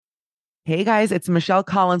Hey guys, it's Michelle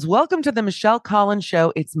Collins. Welcome to the Michelle Collins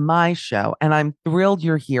Show. It's my show, and I'm thrilled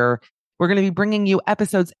you're here. We're going to be bringing you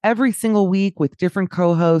episodes every single week with different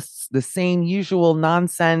co-hosts, the same usual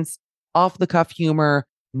nonsense, off-the-cuff humor,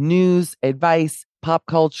 news, advice, pop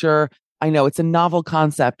culture. I know it's a novel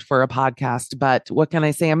concept for a podcast, but what can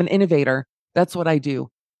I say? I'm an innovator. That's what I do.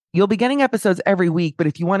 You'll be getting episodes every week, but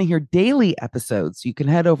if you want to hear daily episodes, you can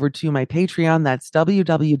head over to my Patreon. That's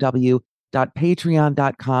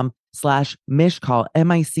www.patreon.com/Michcoll,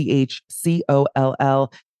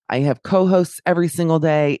 MICHCOLL. I have co-hosts every single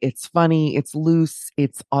day. It's funny, it's loose,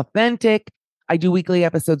 it's authentic. I do weekly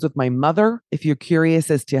episodes with my mother. If you're curious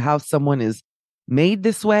as to how someone is made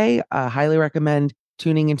this way, I highly recommend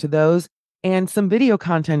tuning into those, and some video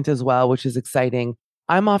content as well, which is exciting.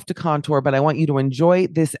 I'm off to Contour, but I want you to enjoy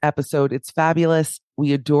this episode. It's fabulous.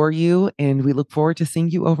 We adore you, and we look forward to seeing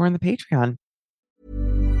you over on the Patreon.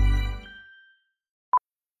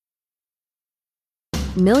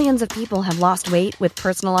 Millions of people have lost weight with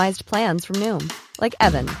personalized plans from Noom. Like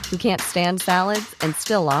Evan, who can't stand salads and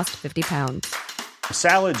still lost 50 pounds.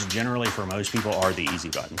 Salads generally for most people are the easy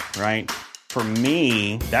button, right? For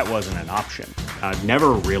me, that wasn't an option. I never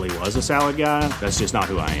really was a salad guy. That's just not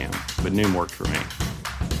who I am. But Noom worked for me.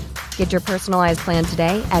 Get your personalized plan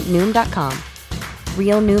today at Noom.com.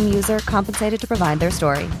 Real Noom user compensated to provide their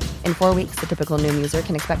story. In 4 weeks, the typical Noom user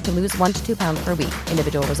can expect to lose 1 to 2 pounds per week.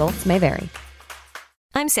 Individual results may vary.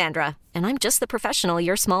 I'm Sandra, and I'm just the professional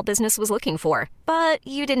your small business was looking for. But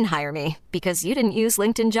you didn't hire me because you didn't use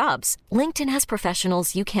LinkedIn Jobs. LinkedIn has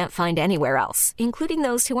professionals you can't find anywhere else, including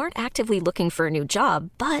those who aren't actively looking for a new job,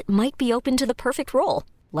 but might be open to the perfect role,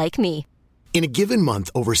 like me. In a given month,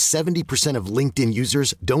 over 70% of LinkedIn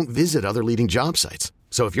users don't visit other leading job sites.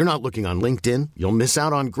 So if you're not looking on LinkedIn, you'll miss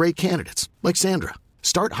out on great candidates like Sandra.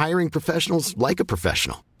 Start hiring professionals like a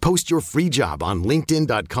professional. Post your free job on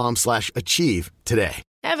linkedin.com/achieve today.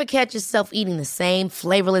 Ever catch yourself eating the same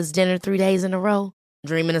flavorless dinner 3 days in a row?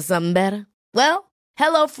 Dreaming of something better? Well,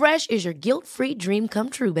 HelloFresh is your guilt-free dream come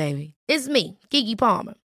true, baby. It's me, Keke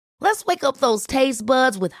Palmer. Let's wake up those taste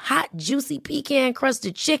buds with hot, juicy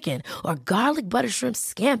pecan-crusted chicken or garlic butter shrimp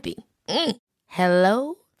scampi.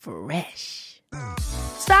 Hello Fresh.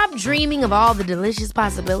 Stop dreaming of all the delicious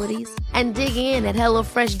possibilities and dig in at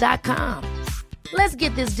HelloFresh.com. Let's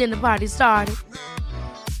get this dinner party started.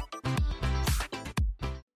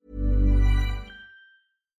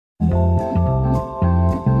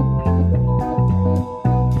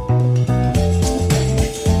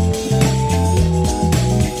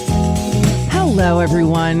 Hello,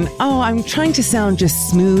 everyone. Oh, I'm trying to sound just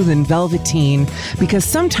smooth and velveteen because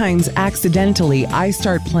sometimes accidentally I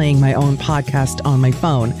start playing my own podcast on my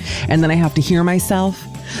phone and then I have to hear myself.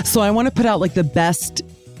 So I want to put out like the best,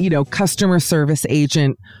 customer service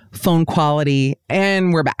agent phone quality,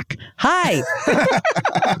 and we're back. Hi.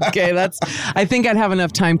 Okay, I think I'd have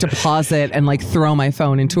enough time to pause it and like throw my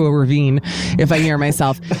phone into a ravine if I hear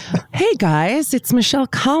myself. Hey guys, it's Michelle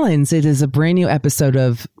Collins. It is a brand new episode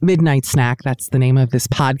of Midnight Snack. That's the name of this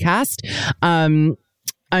podcast. I'm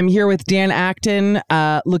here with Dan Acton,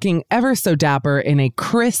 looking ever so dapper in a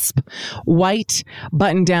crisp white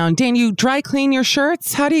button down. Dan, you dry clean your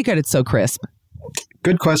shirts? How do you get it so crisp?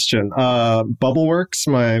 Good question. Bubbleworks,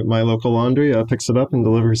 my local laundry, picks it up and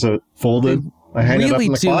delivers it folded. I hang it up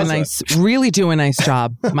in the closet. Really do a nice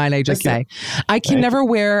job, might I just say. I can never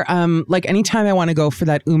wear, anytime I want to go for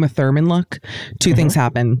that Uma Thurman look, two things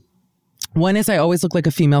happen. One is I always look like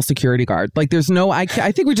a female security guard. Like there's no, I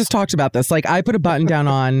think we just talked about this. Like I put a button down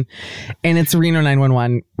on and it's Reno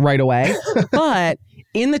 911 right away. But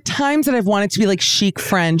in the times that I've wanted to be like chic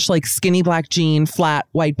French, like skinny black jean, flat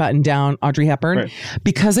white button down, Audrey Hepburn, right.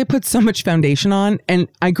 Because I put so much foundation on, and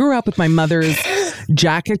I grew up with my mother's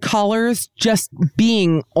jacket collars just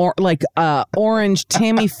being orange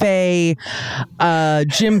Tammy Faye,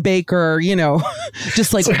 Jim Baker,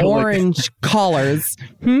 just like orange collars.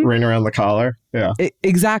 Ring around the collar. Yeah,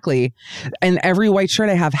 exactly. And every white shirt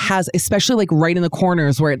I have has, especially like right in the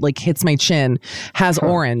corners where it like hits my chin, has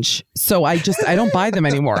orange. So I don't buy them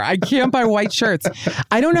anymore. I can't buy white shirts.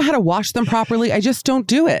 I don't know how to wash them properly. I just don't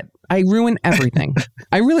do it. I ruin everything.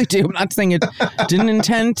 I really do. I'm not saying it. Didn't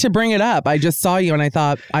intend to bring it up. I just saw you and I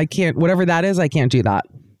thought, I can't, whatever that is, I can't do that.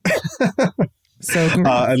 So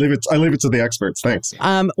I leave it to the experts. Thanks.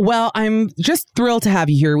 Well, I'm just thrilled to have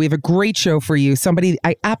you here. We have a great show for you. Somebody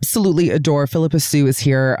I absolutely adore. Philippa Soo is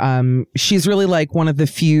here. She's really like one of the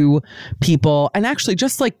few people, and actually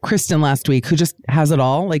just like Kristen last week, who just has it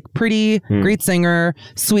all. Like pretty, great singer,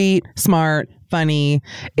 sweet, smart, funny.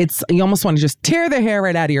 You almost want to just tear the hair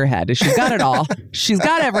right out of your head. She's got it all. She's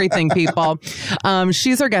got everything, people.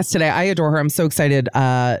 She's our guest today. I adore her. I'm so excited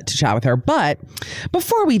to chat with her. But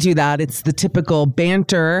before we do that, it's the typical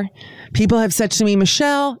banter. People have said to me,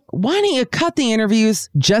 Michelle, why don't you cut the interviews?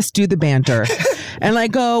 Just do the banter. And I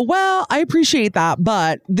go, well, I appreciate that,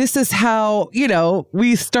 but this is how,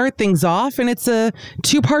 we start things off, and it's a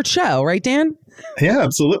 2-part show, right, Dan? Yeah,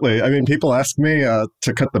 absolutely. I mean, people ask me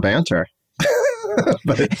to cut the banter.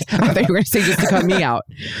 But I thought you were going to say just to cut me out.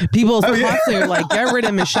 People constantly are like, get rid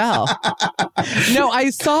of Michelle. No, I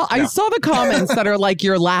saw the comments that are like,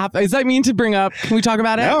 your laugh. Does that mean to bring up? Can we talk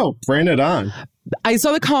about it? No, bring it on. I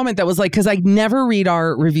saw the comment that was like, because I never read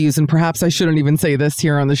our reviews, and perhaps I shouldn't even say this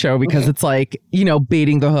here on the show because it's like,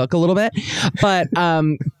 baiting the hook a little bit. But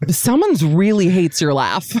someone's really hates your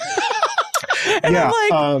laugh. And yeah,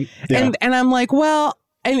 I'm like, and I'm like, well,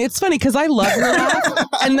 and it's funny because I love your laugh,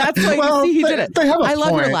 and that's like, he did it. I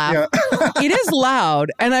love your laugh. Yeah. It is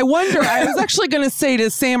loud, and I wonder. I was actually going to say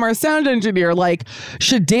to Sam, our sound engineer, like,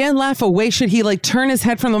 should Dan laugh away? Should he like turn his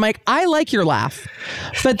head from the mic? I like your laugh,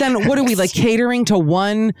 but then what are we like catering to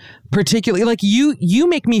one particularly? Like you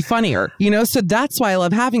make me funnier, So that's why I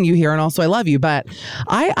love having you here, and also I love you. But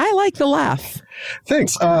I like the laugh.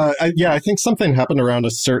 Thanks. I think something happened around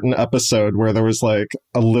a certain episode where there was like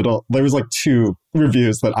 2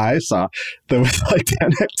 reviews that I saw that was like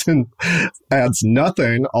Dan Hecton adds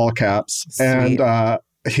nothing, all caps, Sweet. And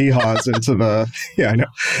hee-haws into the, I know,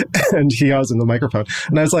 and hee-haws in the microphone.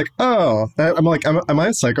 And I was like, oh, I'm like, am I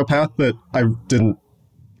a psychopath that I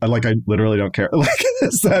literally don't care? Like,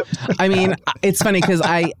 is that? I mean, it's funny because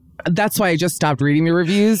that's why I just stopped reading the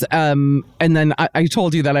reviews. And then I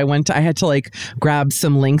told you that I had to like grab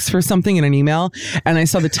some links for something in an email, and I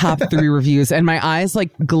saw the top 3 reviews, and my eyes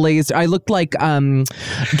like glazed. I looked like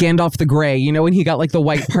Gandalf the Grey, when he got like the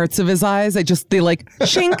white parts of his eyes. They like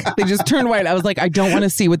shink, they just turned white. I was like, I don't want to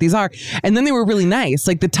see what these are. And then they were really nice.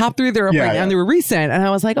 Like the top 3 they're up right now, and they were recent. And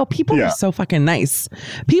I was like, oh, people are so fucking nice.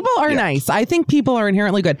 People are nice. I think people are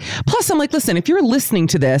inherently good. Plus, I'm like, listen, if you're listening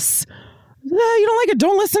to this, you don't like it,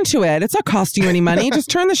 don't listen to it. It's not costing you any money. Just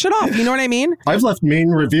turn the shit off. You know what I mean? I've left mean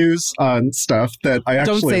reviews on stuff that I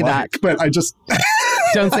actually don't say like, that. But I just...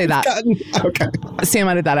 Don't say that. Okay. Sam,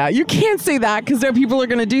 edit that out. You can't say that because there people are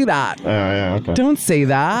going to do that. Oh, yeah, okay. Don't say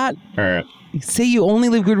that. All right. Say you only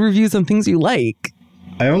leave good reviews on things you like.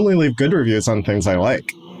 I only leave good reviews on things I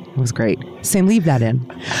like. It was great. Sam, leave that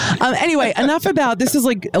in. Anyway, enough about, this is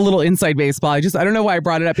like a little inside baseball. I don't know why I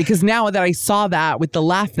brought it up, because now that I saw that with the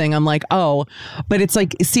laugh thing, I'm like, oh, but it's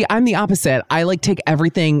like, see, I'm the opposite. I like take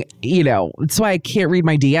everything, that's why I can't read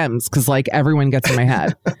my DMs, because like everyone gets in my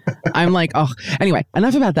head. I'm like, oh, anyway,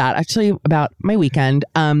 enough about that. Actually, about my weekend.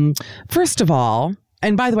 First of all,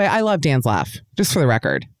 and by the way, I love Dan's laugh, just for the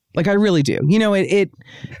record. Like, I really do.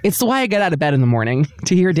 It's why I get out of bed in the morning,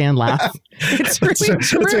 to hear Dan laugh. It's really true.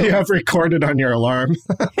 That's what you have recorded on your alarm.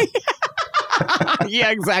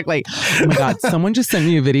 Yeah, exactly. Oh my God. Someone just sent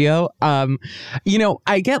me a video.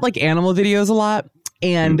 I get like animal videos a lot.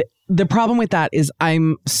 And the problem with that is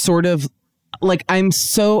I'm sort of like, I'm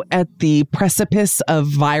so at the precipice of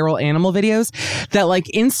viral animal videos that like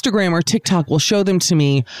Instagram or TikTok will show them to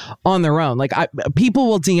me on their own. Like people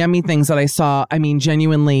will DM me things that I saw,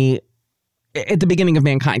 genuinely at the beginning of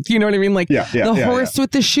Mankind. You know what I mean? Like the horse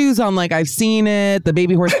with the shoes on, like I've seen it, the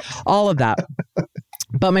baby horse, all of that.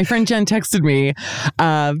 But my friend Jen texted me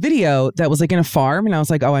a video that was like in a farm, and I was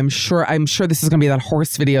like, oh, I'm sure this is going to be that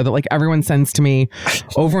horse video that like everyone sends to me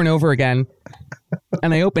over and over again.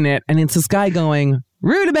 And I open it, and it's this guy going,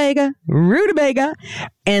 Rutabaga, Rutabaga.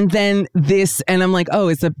 And then this, and I'm like, oh,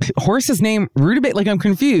 is the horse's name Rutabaga? Like, I'm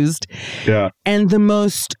confused. Yeah. And the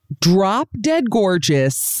most drop dead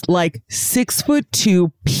gorgeous, like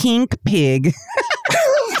 6'2" pink pig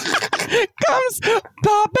comes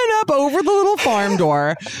popping up over the little farm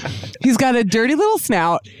door. He's got a dirty little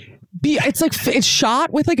snout. It's like, it's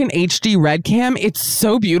shot with like an HD red cam. It's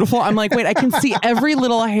so beautiful. I'm like, wait, I can see every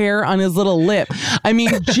little hair on his little lip. I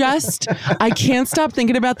can't stop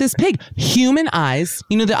thinking about this pig. Human eyes,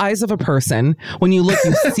 the eyes of a person. When you look,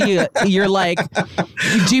 you see it. You're like,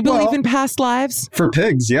 do you believe in past lives? For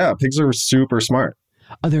pigs, yeah. Pigs are super smart.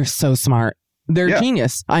 Oh, they're so smart. They're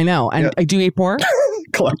genius. I know. And I do eat pork.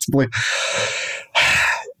 Collectively.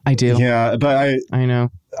 I do. Yeah, but I know.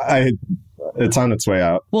 It's on its way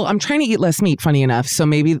out. Well, I'm trying to eat less meat, funny enough. So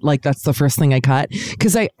maybe like that's the first thing I cut.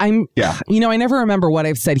 Because I never remember what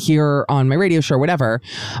I've said here on my radio show or whatever.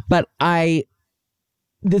 But the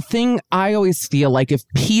thing I always feel like, if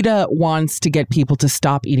PETA wants to get people to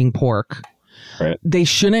stop eating pork, Right. They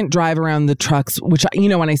shouldn't drive around the trucks, which,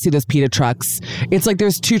 when I see those PETA trucks, it's like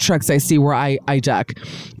there's two trucks I see where I duck.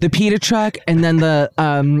 The PETA truck and then the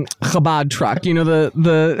Chabad truck,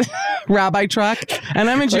 the rabbi truck. And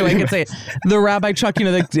I'm a Jew, I can say it. The rabbi truck,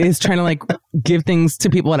 that is trying to like give things to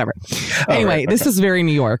people, whatever. Anyway, this is very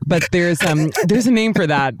New York, but there's a name for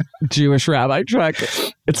that Jewish rabbi truck.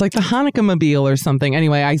 It's like the Hanukkah mobile or something.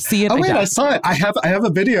 Anyway, I see it. Oh, wait, I saw it. I have a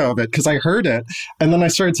video of it because I heard it. And then I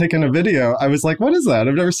started taking a video. I was like, what is that?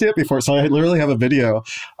 I've never seen it before. So I literally have a video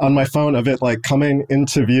on my phone of it like coming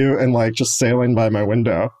into view and like just sailing by my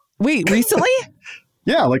window. Wait, recently?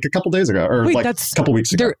 Yeah, like a couple days ago or a couple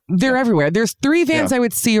weeks ago. They're everywhere. There's 3 vans I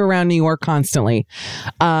would see around New York constantly.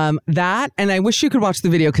 That, and I wish you could watch the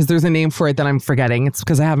video because there's a name for it that I'm forgetting. It's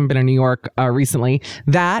because I haven't been in New York recently.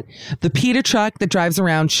 That, the PETA truck that drives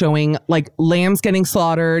around showing like lambs getting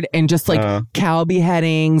slaughtered and just like cow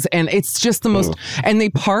beheadings. And it's just the most, and they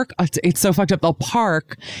park, it's so fucked up. They'll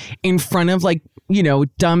park in front of like,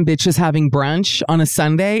 dumb bitches having brunch on a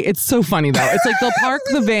Sunday. It's so funny though. It's like they'll park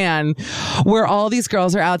the van where all these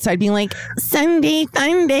girls are outside being like, Sunday,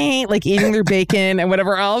 Sunday, like eating their bacon and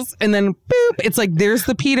whatever else. And then boop, it's like, there's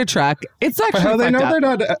the PETA truck. It's actually how do they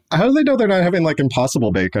know they're not having like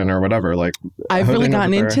Impossible bacon or whatever? Like, I've really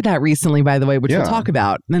gotten into that recently, by the way, which we'll talk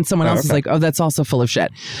about. And then someone else is like, oh, that's also full of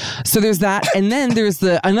shit. So there's that. And then there's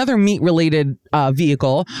another meat related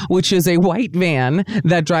vehicle, which is a white van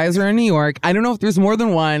that drives around New York. I don't know if there's more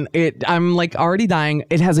than one. I'm like already dying.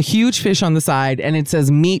 It has a huge fish on the side and it says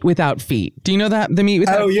meat without feet. Do you know that? The meat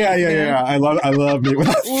without feet? Yeah. I love meat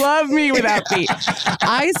without feet. Love meat without feet.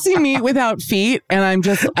 I see meat without feet and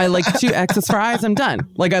I like 2 X's for eyes. I'm done.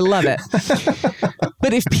 Like, I love it.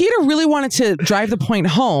 But if PETA really wanted to drive the point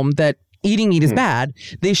home that eating meat is bad,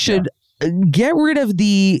 they should get rid of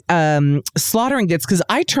the slaughtering bits, because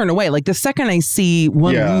I turn away. Like the second I see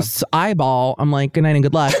one loose eyeball, I'm like, good night and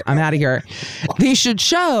good luck. I'm out of here. They should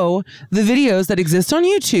show the videos that exist on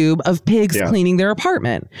YouTube of pigs cleaning their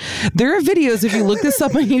apartment. There are videos, if you look this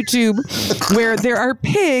up on YouTube, where there are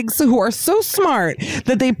pigs who are so smart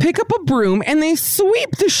that they pick up a broom and they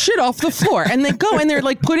sweep the shit off the floor and they go and they're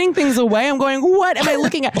like putting things away. I'm going, what am I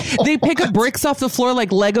looking at? They pick up bricks off the floor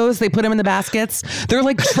like Legos. They put them in the baskets. They're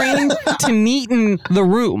like trained to neaten the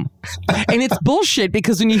room. And it's bullshit,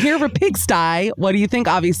 because when you hear of a pigsty, what do you think,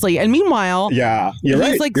 obviously? And meanwhile,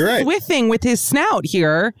 he's like swiffing with his snout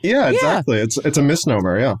here. Yeah, exactly. It's a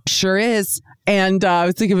misnomer, yeah. Sure is. And I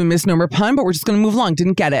was thinking of a misnomer pun, but we're just going to move along.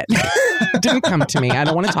 Didn't get it. Didn't come to me. I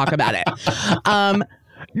don't want to talk about it.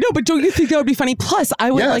 No, but don't you think that would be funny? Plus, I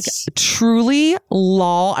would like truly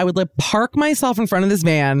I would like park myself in front of this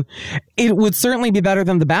van. It would certainly be better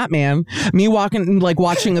than the Batman. Me walking, like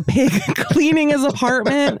watching a pig cleaning his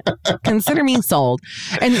apartment. Consider me sold.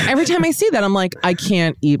 And every time I see that, I'm like, I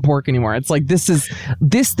can't eat pork anymore. It's like, this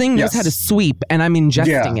thing knows how to sweep and I'm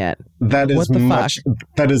ingesting it. That is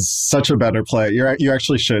that is such a better play. You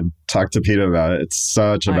actually should talk to PETA about it. It's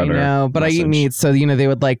such a better I know, but message. I eat meat, so they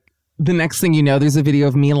would like. The next thing you know, there's a video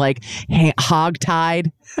of me like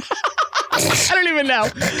hog-tied. I don't even know.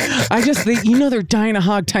 I just think, they're dying to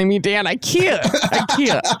hog-tie me, Dan. I can't.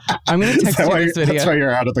 I'm going to text you this video. That's why you're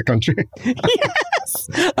out of the country.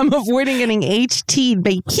 Yes. I'm avoiding getting HT'd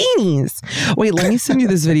bikinis. Wait, let me send you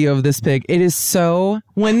this video of this pig. It is so...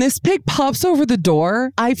 When this pig pops over the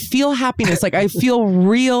door, I feel happiness. Like, I feel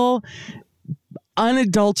real...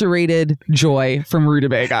 unadulterated joy from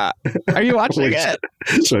Rutabaga. Are you watching it?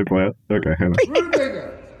 Should I play it? Okay, hang on.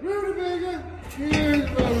 Rutabaga, here's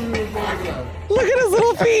the Rutabaga. Look at his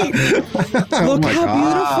little feet. Look how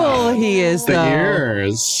beautiful he is, though. The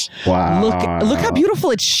ears. Wow. Look how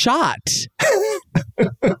beautiful it's shot.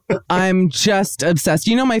 I'm just obsessed.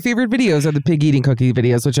 My favorite videos are the pig eating cookie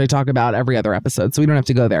videos, which I talk about every other episode, so we don't have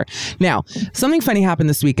to go there. Now, something funny happened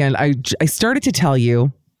this weekend. I started to tell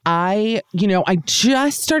you, I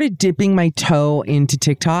just started dipping my toe into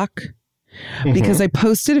TikTok because I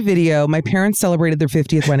posted a video. My parents celebrated their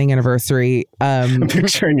 50th wedding anniversary. I'm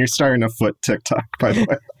picturing you're starting a foot TikTok, by the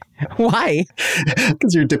way. Why?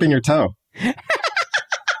 Because you're dipping your toe.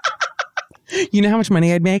 You know how much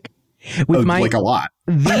money I'd make? With like a lot.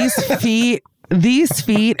 These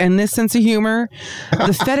feet and this sense of humor,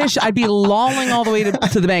 the fetish, I'd be lolling all the way to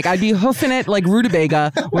the bank. I'd be hoofing it like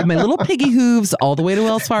Rutabaga with my little piggy hooves all the way to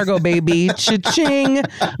Wells Fargo, baby. Cha-ching.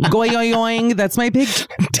 Goy-yoing. That's my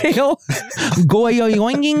pigtail.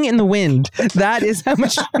 Goy-yoinging in the wind. That is how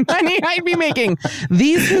much money I'd be making.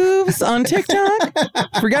 These hooves on TikTok?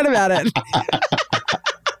 Forget about it.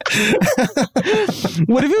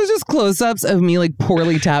 What if it was just close-ups of me like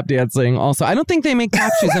poorly tap dancing? Also, I don't think they make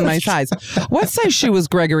tap shoes in my size. What size shoe was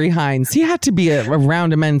Gregory Hines? He had to be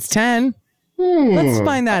around a men's 10. Let's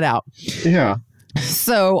find that out. Yeah.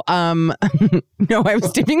 So, no, I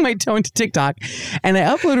was dipping my toe into TikTok and I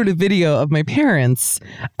uploaded a video of my parents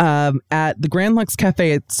at the Grand Lux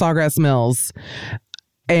Cafe at Sawgrass Mills.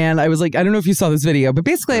 And I was like, I don't know if you saw this video, but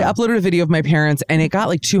basically I uploaded a video of my parents and it got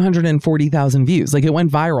like 240,000 views. Like it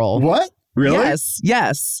went viral. What? Really?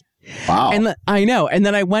 Yes. Wow. And I know. And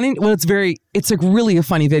then I went in. Well, it's like really a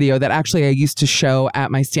funny video that actually I used to show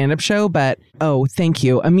at my stand-up show. But thank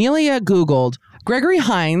you. Amelia Googled Gregory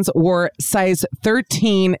Hines wore size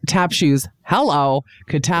 13 tap shoes. Hello.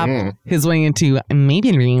 Could tap his way into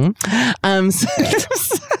maybe a ring.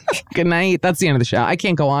 Good night. That's the end of the show. I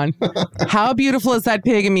can't go on. How beautiful is that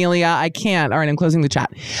pig, Amelia? I can't. All right, I'm closing the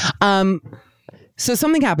chat. So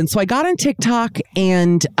something happened. So I got on TikTok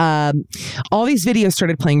and all these videos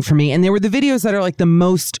started playing for me. And they were the videos that are like the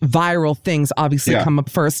most viral things, obviously, come up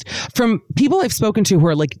first. From people I've spoken to who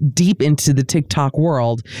are like deep into the TikTok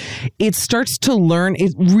world, it starts to learn.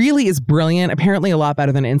 It really is brilliant. Apparently a lot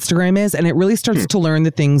better than Instagram is. And it really starts to learn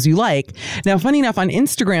the things you like. Now, funny enough, on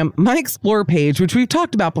Instagram, my Explore page, which we've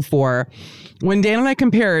talked about before, when Dan and I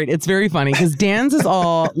compare it, it's very funny because Dan's is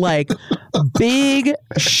all like big,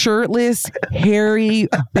 shirtless, hairy,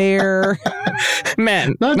 bare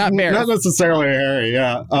men. Not bears. Not necessarily hairy,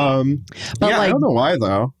 yeah. But like, I don't know why,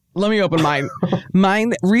 though. Let me open mine.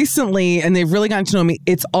 Mine recently, and they've really gotten to know me,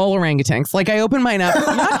 it's all orangutans. Like I opened mine up,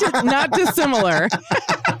 not dissimilar.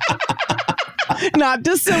 Not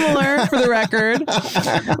dissimilar for the record,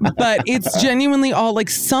 but it's genuinely all like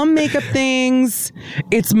some makeup things.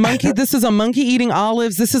 It's monkey. This is a monkey eating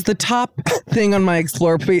olives. This is the top thing on my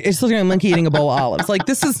Explore page. It's looking like a monkey eating a bowl of olives. Like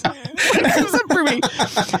this is for me.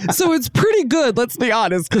 So it's pretty good. Let's be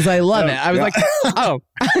honest, because I love it. I was like, oh,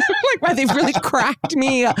 like wow, they've really cracked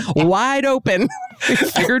me wide open. They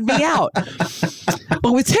figured me out.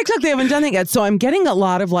 But with TikTok, they haven't done that yet. So I'm getting a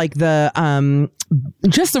lot of like the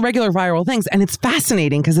just the regular viral things. And it's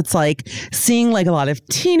fascinating because it's like seeing like a lot of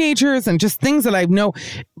teenagers and just things that I know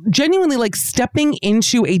genuinely like stepping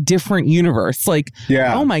into a different universe. Like,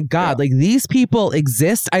 oh my God, like these people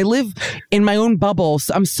exist. I live in my own bubble.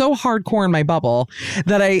 So I'm so hardcore in my bubble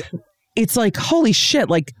that it's like, holy shit,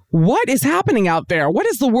 like what is happening out there? What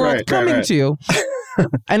is the world coming to?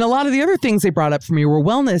 And a lot of the other things they brought up for me were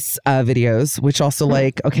wellness videos, which also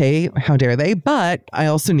like, okay, how dare they? But I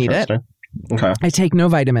also need it. Okay. I take no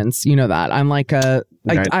vitamins. You know that. I'm like I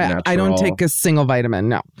don't take a single vitamin.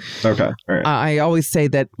 No. Okay. All right. I always say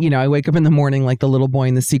that, I wake up in the morning like the little boy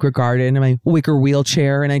in the secret garden in my wicker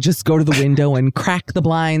wheelchair and I just go to the window and crack the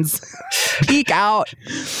blinds, peek out.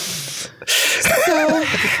 So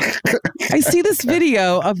I see this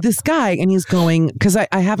video of this guy and he's going, because I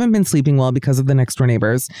haven't been sleeping well because of the next door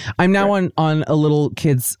neighbors. I'm now on a little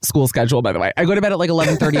kid's school schedule, by the way. I go to bed at like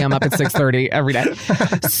 11:30. I'm up at 6:30 every day.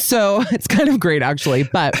 So it's kind of great, actually.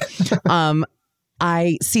 But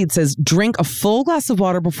I see it says drink a full glass of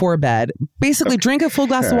water before bed. Basically, drink a full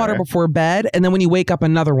glass of water before bed. And then when you wake up,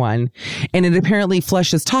 another one. And it apparently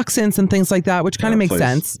flushes toxins and things like that, which kind of makes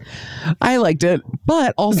sense. I liked it.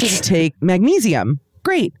 But also to take magnesium.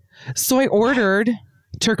 Great. So I ordered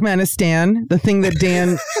Turkmenistan, the thing that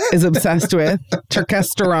Dan is obsessed with,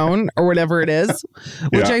 turkesterone or whatever it is,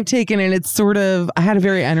 which I've taken. And it's sort of, I had a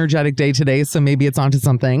very energetic day today, so maybe it's onto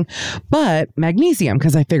something. But magnesium,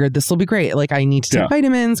 because I figured this will be great. Like I need to take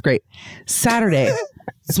vitamins. Great. Saturday.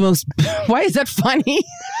 It's why is that funny?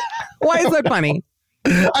 Why is that funny?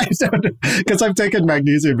 I don't, because I've taken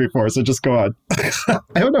magnesium before, so just go on.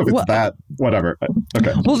 I don't know if it's that, whatever.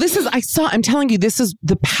 Okay. Well, I'm telling you, this is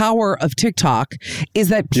the power of TikTok is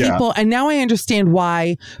that people, and now I understand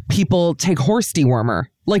why people take horse dewormer.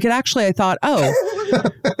 Like it actually, I thought,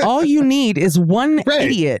 all you need is one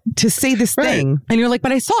idiot to say this thing. And you're like,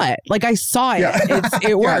 but I saw it. Like I saw it.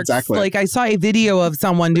 It works. Exactly. Like I saw a video of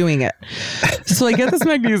someone doing it. So I get this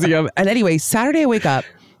magnesium. And anyway, Saturday I wake up.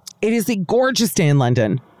 It is a gorgeous day in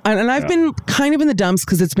London. And I've been kind of in the dumps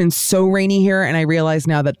because it's been so rainy here. And I realize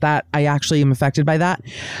now that I actually am affected by that.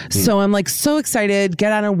 So I'm like so excited,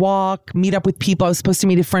 get out and walk, meet up with people. I was supposed to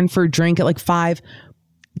meet a friend for a drink at like 5.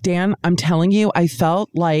 Dan, I'm telling you, I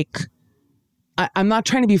felt like, I'm not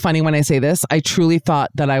trying to be funny when I say this. I truly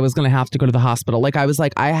thought that I was going to have to go to the hospital. Like I was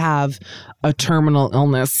like, I have a terminal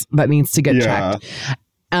illness that needs to get checked.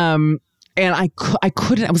 And I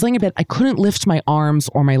couldn't, I was laying in bed. I couldn't lift my arms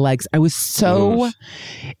or my legs. I was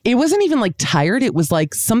it wasn't even like tired. It was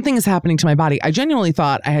like something is happening to my body. I genuinely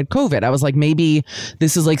thought I had COVID. I was like, maybe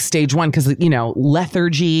this is like stage 1 because,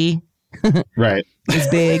 lethargy is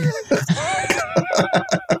big.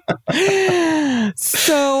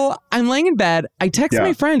 So I'm laying in bed. I text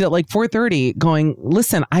my friend at like 4:30 going,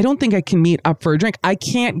 listen, I don't think I can meet up for a drink. I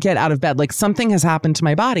can't get out of bed. Like something has happened to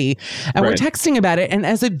my body. And we're texting about it. And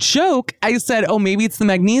as a joke, I said, oh, maybe it's the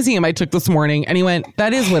magnesium I took this morning. And he went,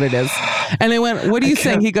 that is what it is. And I went, what are you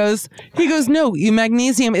saying? He goes, no,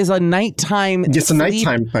 magnesium is a nighttime. It's a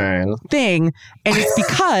nighttime thing. And it's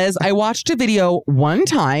because I watched a video one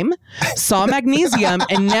time, saw magnesium,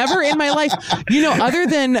 and never in my life, other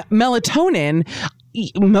than melatonin,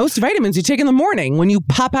 most vitamins you take in the morning when you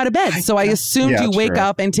pop out of bed. So I assumed you wake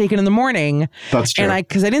up and take it in the morning. That's true. And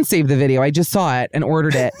because I didn't save the video, I just saw it and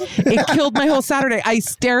ordered it. It killed my whole Saturday. I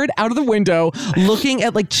stared out of the window looking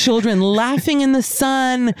at like children laughing in the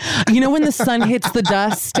sun. When the sun hits the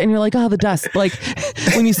dust and you're like, oh, the dust. Like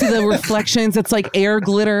when you see the reflections, it's like air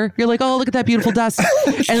glitter. You're like, oh, look at that beautiful dust.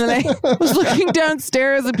 And then I was looking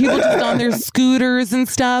downstairs and people just on their scooters and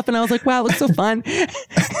stuff. And I was like, wow, it looks so fun.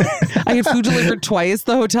 I had food delivered twice.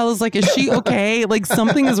 The hotel is like, is she okay? Like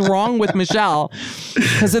something is wrong with Michelle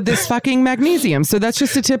because of this fucking magnesium. So that's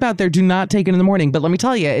just a tip out there. Do not take it in the morning. But let me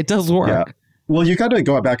tell you, it does work. Yeah. Well, you got to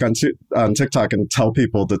go back on TikTok and tell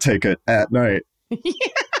people to take it at night.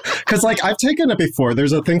 Because like I've taken it before.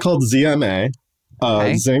 There's a thing called ZMA.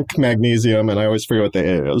 Zinc, magnesium, and I always forget what the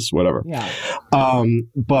A is, whatever. Yeah.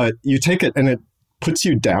 But you take it and it puts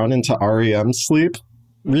you down into REM sleep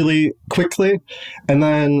really quickly. And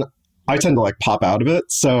then I tend to like pop out of it.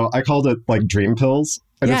 So I called it like dream pills.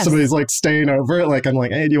 And if somebody's like staying over, like I'm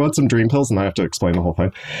like, hey, do you want some dream pills? And I have to explain the whole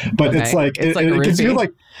thing. But it's like, it gives you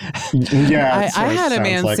like, yeah. I had a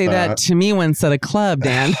man say that to me once at a club,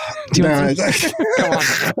 Dan. Go on.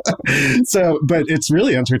 So, but it's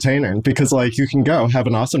really entertaining because like you can go have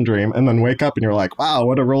an awesome dream and then wake up and you're like, wow,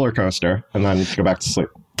 what a roller coaster. And then go back to sleep.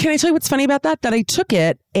 Can I tell you what's funny about that? That I took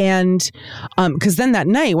it and because then that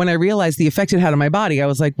night when I realized the effect it had on my body, I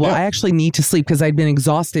was like, well, I actually need to sleep because I'd been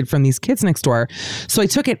exhausted from these kids next door. So I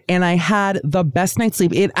took it and I had the best night's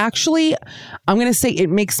sleep. It actually, I'm going to say it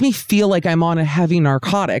makes me feel like I'm on a heavy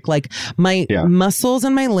narcotic. Like my muscles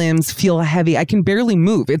and my limbs feel heavy. I can barely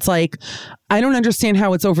move. It's like, I don't understand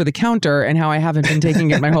how it's over the counter and how I haven't been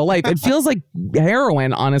taking it my whole life. It feels like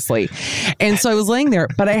heroin, honestly. And so I was laying there,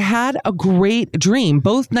 but I had a great dream.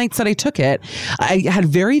 Both nights that I took it, I had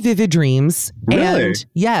very vivid dreams. Really? And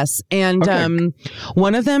yes. And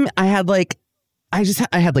one of them, I had like I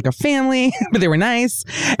had like a family, but they were nice.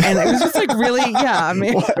 And it was just like really, I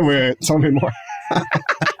mean. Wait, tell me more.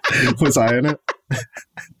 Was I in it?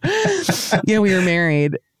 Yeah, we were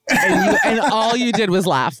married. And all you did was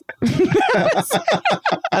laugh.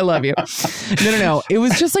 I love you. No. It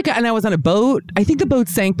was just like, and I was on a boat. I think the boat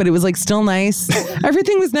sank, but it was like still nice.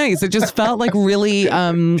 Everything was nice. It just felt like really.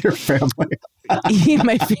 Your family.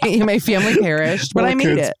 my family perished, but I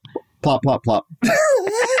made it. Plop, plop, plop.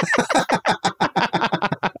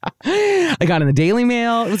 I got in the Daily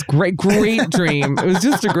Mail. It was great dream. It was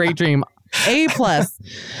just a great dream. A+.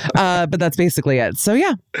 But that's basically it. So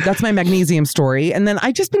yeah, that's my magnesium story. And then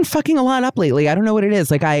I've just been fucking a lot up lately. I don't know what it is.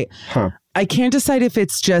 Like I can't decide if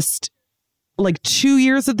it's just like 2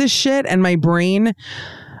 years of this shit and my brain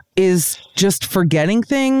is just forgetting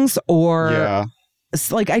things or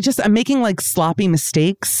like I'm making like sloppy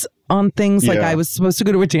mistakes on things. Like I was supposed to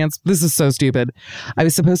go to a dance. This is so stupid. I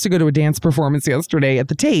was supposed to go to a dance performance yesterday at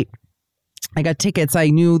the Tate. I got tickets. I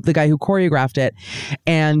knew the guy who choreographed it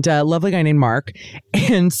and a lovely guy named Mark.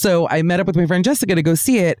 And so I met up with my friend Jessica to go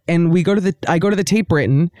see it. And I go to the Tate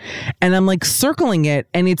Britain and I'm like circling it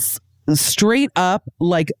and it's straight up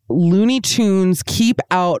like Looney Tunes, keep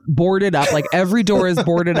out, boarded up. Like every door is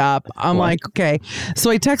boarded up. I'm like, okay. So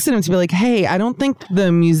I texted him to be like, hey, I don't think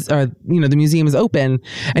the museum is open.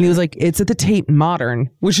 And he was like, it's at the Tate Modern,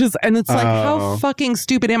 and it's like, how fucking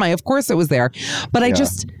stupid am I? Of course it was there. But I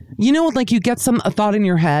just, like you get a thought in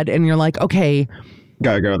your head and you're like, okay,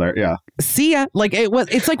 gotta go there. Yeah. See ya. Like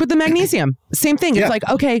it's like with the magnesium. Same thing. It's like,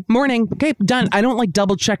 okay, morning. Okay, done. I don't like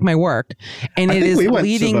double check my work. And I it think is we went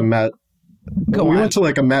leading. To the Met. We went to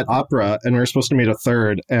like a Met Opera and we were supposed to meet a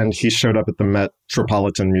third and he showed up at the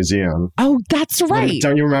Metropolitan Museum. Oh, that's right.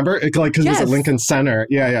 Don't you remember? Because it was at Lincoln Center.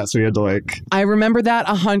 Yeah. So we had to like. I remember that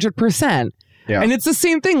 100%. Yeah. And it's the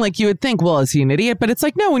same thing. Like you would think, well, is he an idiot? But it's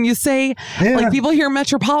like, no, when you say like people hear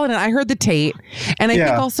Metropolitan, I heard the Tate. And I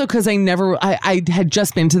think also because I had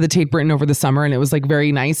just been to the Tate Britain over the summer and it was like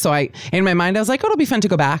very nice. So in my mind, I was like, oh, it'll be fun to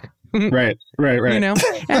go back. Right. And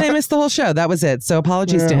I missed the whole show. That was it. So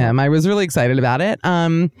apologies to him. I was really excited about it.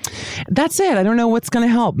 That's it. I don't know what's going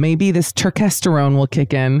to help. Maybe this turkesterone will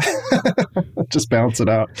kick in. Just balance it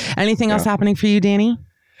out. Anything else happening for you, Danny?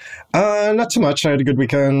 Not too much. I had a good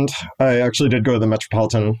weekend. I actually did go to the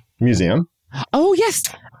Metropolitan Museum. Oh, yes.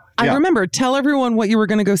 I remember. Tell everyone what you were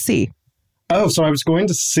going to go see. Oh, so I was going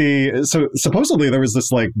to see, so supposedly there was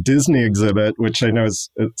this like Disney exhibit, which I know is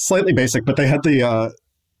slightly basic, but they had the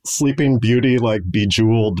Sleeping Beauty like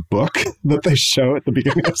bejeweled book that they show at the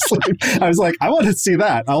beginning of Sleep. I was like, I want to see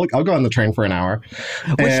that. I'll go on the train for an hour.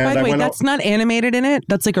 Which, by the way, that's not animated in it?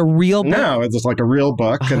 That's like a real book? No, it's just like a real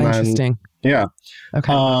book. Oh, and interesting. Then, yeah.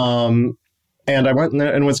 Okay. And I went and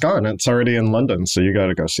it was gone. It's already in London, so you got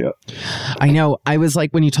to go see it. I know. I was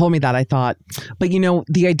like, when you told me that, I thought, but you know,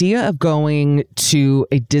 the idea of going to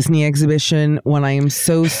a Disney exhibition when I am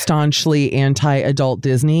so staunchly anti-adult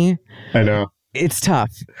Disney. I know. It's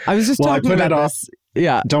tough. I was just talking about this.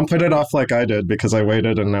 Yeah. Don't put it off like I did because I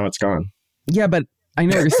waited and now it's gone. Yeah, but I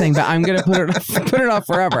know what you're saying, but I'm going to put it off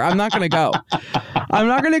forever. I'm not going to go.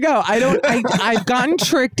 I've gotten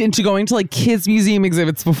tricked into going to like kids museum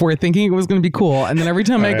exhibits before thinking it was going to be cool. And then every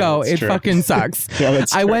time I go, it fucking sucks.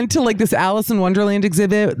 I went to like this Alice in Wonderland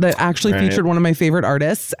exhibit that actually featured one of my favorite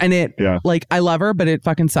artists. And it like, I love her, but it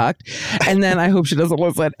fucking sucked. And then I hope she doesn't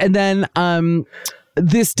listen. And then,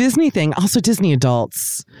 this Disney thing, also Disney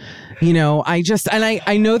adults, you know, I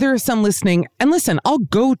know there are some listening, and listen, I'll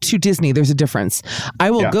go to Disney. There's a difference. I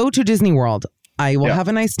will go to Disney World. I will have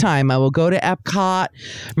a nice time. I will go to Epcot.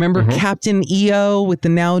 Remember Captain EO with the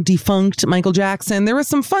now defunct Michael Jackson? There was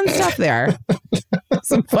some fun stuff there.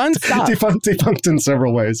 Some fun stuff. Defunct in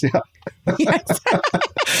several ways, yeah. Yes.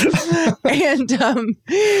 And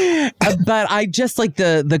but I just like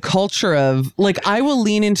the culture of like, I will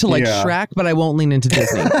lean into like Shrek, but I won't lean into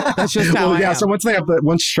Disney. That's just how I am. So once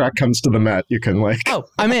Shrek comes to the Met, you can like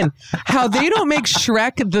I'm in. How they don't make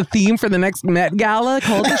Shrek the theme for the next Met Gala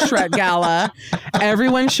called the Shrek Gala.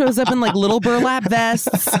 Everyone shows up in like little burlap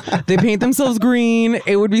vests. They paint themselves green.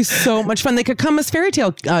 It would be so much fun. They could come as fairy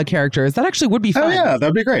tale characters. That actually would be fun. Oh yeah,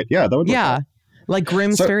 that'd be great. Yeah, that would be fun. Like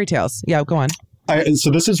Grimm's fairy tales. Yeah, go on.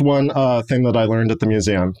 So this is one thing that I learned at the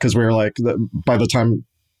museum, because we were like, by the time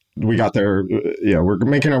we got there, we're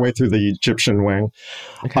making our way through the Egyptian wing.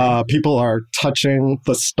 Okay. People are touching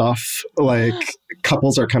the stuff, like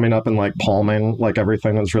couples are coming up and like palming, like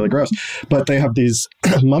everything is really gross. But they have these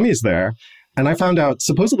mummies there. And I found out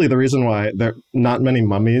supposedly the reason why there not many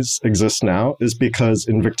mummies exist now is because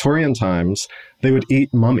in Victorian times, they would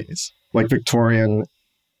eat mummies, like Victorian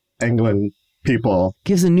England people.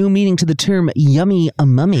 Gives a new meaning to the term yummy a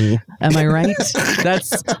mummy. Am I right?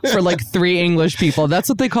 That's for like 3 English people. That's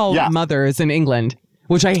what they call mothers in England,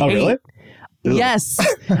 which I hate. Really? Yes.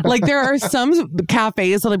 Like there are some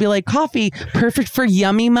cafes that'll be like coffee perfect for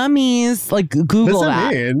yummy mummies. Like Google what does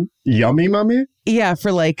that. Mean? Yummy mummy? Yeah,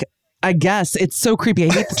 for like, I guess it's so creepy.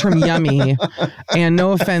 I hate the term yummy. And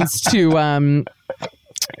no offense to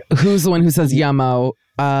who's the one who says yummo?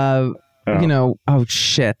 You know, oh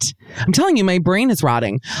shit. I'm telling you, my brain is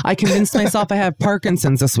rotting. I convinced myself I have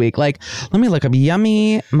Parkinson's this week. Like, let me look up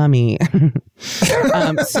yummy mummy.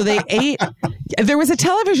 So they ate, there was a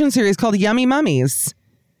television series called Yummy Mummies.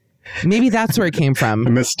 Maybe that's where it came from.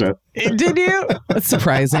 I missed it. Did you? That's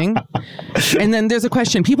surprising. And then there's a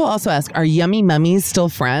question. People also ask, are Yummy Mummies still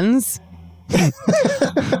friends?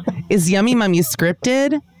 Is Yummy Mummy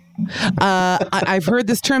scripted? I've heard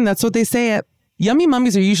this term. That's what they say it. Yummy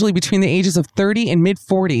mummies are usually between the ages of 30 and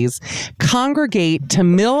mid-40s, congregate to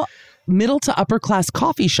middle to upper class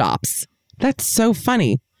coffee shops. That's so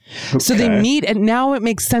funny. Okay. So they meet, and now it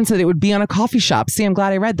makes sense that it would be on a coffee shop. See, I'm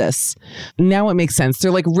glad I read this. Now it makes sense. They're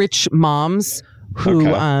like rich moms who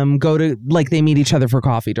go to, like, they meet each other for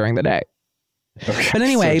coffee during the day. Okay. But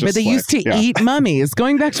anyway, so they used to eat mummies.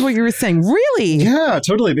 Going back to what you were saying, really? Yeah,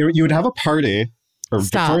 totally. You would have a party. Or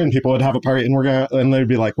Victorian people would have a party, and they'd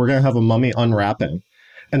be like, "We're gonna have a mummy unwrapping,"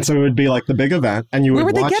 and so it would be like the big event. And you would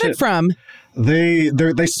watch it. Where would they get it from? They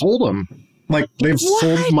sold them. Like they've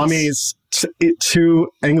sold mummies to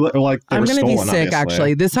England. Like they I'm were gonna stolen, be sick. Obviously.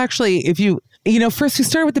 Actually, this actually, if you first we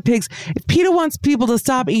started with the pigs. If PETA wants people to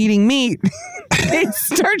stop eating meat, they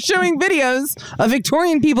start showing videos of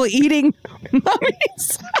Victorian people eating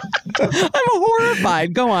mummies. I'm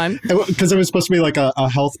horrified. Go on. Because it was supposed to be like a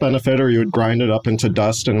health benefit, or you would grind it up into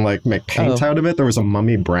dust and like make paint out of it. There was a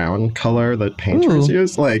mummy brown color that painters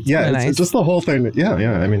use. Like, it's just the whole thing. Yeah.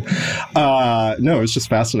 I mean, no, it's just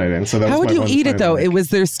fascinating. So how would you eat it though? Was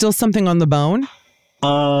there still something on the bone?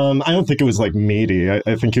 I don't think it was like meaty.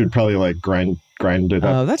 I think you would probably like grind it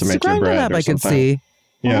up to make your bread. Up, I could see.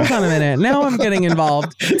 Yeah. Hold on a minute. Now I'm getting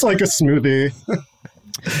involved. It's like a smoothie.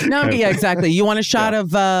 No, yeah, exactly. You want a shot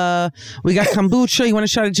of, we got kombucha. You want a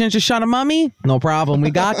shot of ginger, shot of mummy? No problem.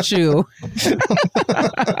 We got you.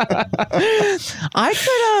 I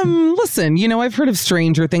could, listen, I've heard of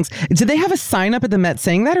Stranger Things. Did they have a sign up at the Met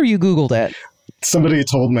saying that, or you Googled it? Somebody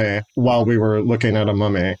told me while we were looking at a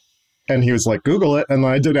mummy. And he was like, Google it. And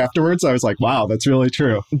then I did afterwards. I was like, wow, that's really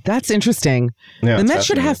true. That's interesting. Yeah, the Met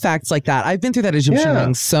should have facts like that. I've been through that Egyptian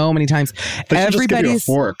ring so many times. They should just give you a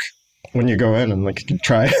fork when you go in and like you can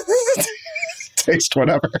try taste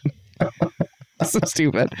whatever. So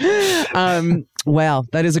stupid. Well,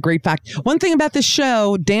 that is a great fact. One thing about this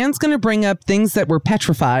show, Dan's going to bring up things that were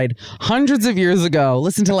petrified hundreds of years ago.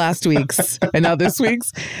 Listen to last week's and now this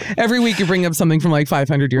week's. Every week you bring up something from like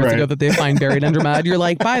 500 years ago that they find buried under mud. You're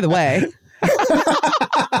like, by the way.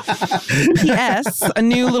 P.S. A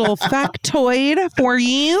new little factoid for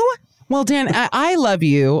you. Well, Dan, I love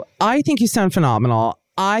you. I think you sound phenomenal.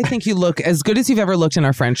 I think you look as good as you've ever looked in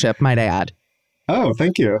our friendship, might I add. Oh,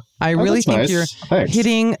 thank you. I really think you're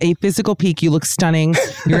hitting a physical peak. You look stunning.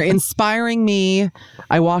 You're inspiring me.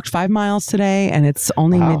 I walked 5 miles today and it's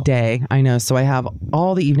only midday. I know. So I have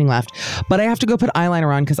all the evening left. But I have to go put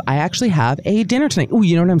eyeliner on because I actually have a dinner tonight. Oh,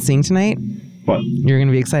 you know what I'm seeing tonight? What? You're going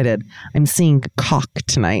to be excited. I'm seeing Cock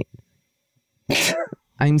tonight.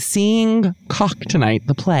 I'm seeing Cock tonight,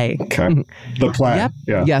 the play. Okay. The play. Yep.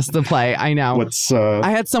 Yeah. Yes, the play. I know.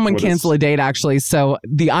 I had someone cancel a date, actually. So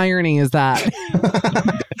the irony is that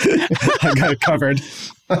I got it covered.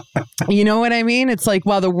 You know what I mean? It's like,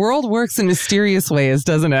 wow, the world works in mysterious ways,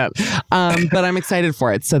 doesn't it? But I'm excited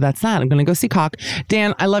for it. So that's that. I'm going to go see Cock.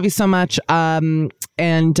 Dan, I love you so much.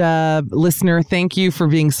 And listener, thank you for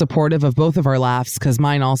being supportive of both of our laughs, because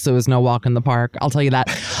mine also is no walk in the park. I'll tell you that.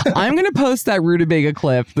 I'm going to post that Rutabaga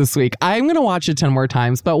clip this week. I'm going to watch it 10 more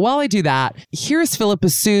times. But while I do that, here's Philippa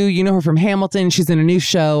Soo. You know her from Hamilton. She's in a new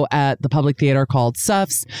show at the Public Theater called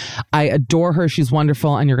Suffs. I adore her. She's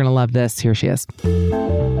wonderful. And you're going to love this. Here she is.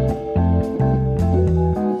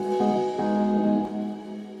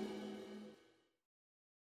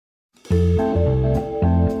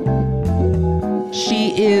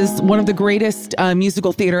 She is one of the greatest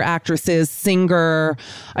musical theater actresses, singer.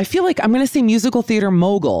 I feel like I'm going to say musical theater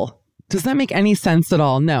mogul. Does that make any sense at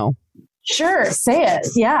all? No. Sure. Say it.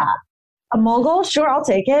 Yeah. A mogul? Sure. I'll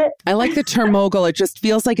take it. I like the term mogul. It just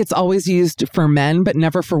feels like it's always used for men, but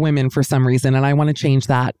never for women for some reason. And I want to change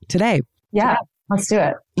that today. Yeah. Let's do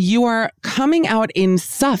it. You are coming out in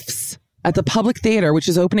Suffs at the Public Theater, which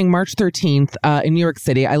is opening March 13th in New York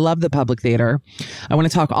City. I love the Public Theater. I want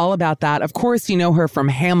to talk all about that. Of course, you know her from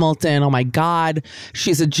Hamilton. Oh my God.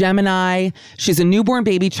 She's a Gemini. She's a newborn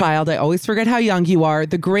baby child. I always forget how young you are.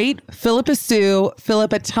 The great Philippa Soo.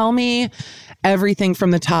 Philippa, tell me everything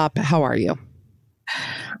from the top. How are you?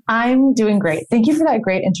 I'm doing great. Thank you for that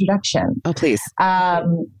great introduction. Oh, please. Yeah,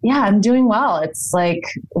 I'm doing well. It's like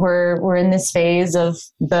we're in this phase of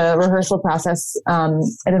the rehearsal process. I've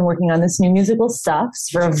been working on this new musical Suffs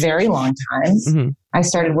for a very long time. Mm-hmm. I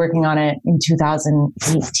started working on it in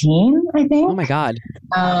 2018, I think. Oh my God.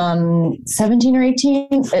 17 or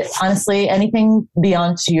 18. Honestly, anything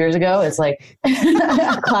beyond 2 years ago is like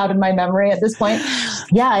a cloud in my memory at this point.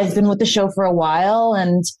 Yeah, I've been with the show for a while,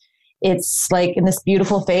 and it's like in this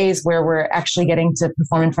beautiful phase where we're actually getting to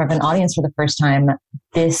perform in front of an audience for the first time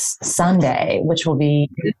this Sunday, which will be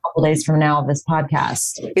a couple days from now of this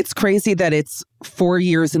podcast. It's crazy that it's 4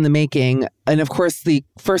 years in the making. And of course, the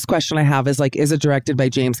first question I have is like, is it directed by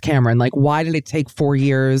James Cameron? Like, why did it take 4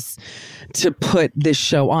 years to put this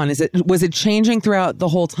show on? Was it changing throughout the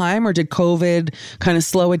whole time, or did COVID kind of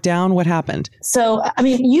slow it down? What happened? So, I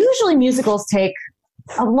mean, usually musicals take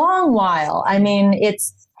a long while. I mean,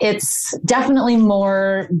 it's definitely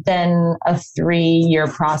more than a 3-year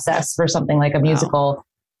process for something like a musical,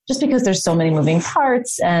 just because there's so many moving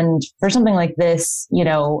parts. And for something like this, you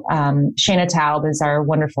know, Shayna Taub is our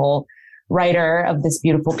wonderful writer of this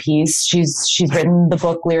beautiful piece. She's written the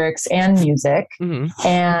book, lyrics, and music. Mm-hmm.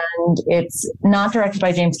 And it's not directed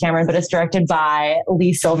by James Cameron, but it's directed by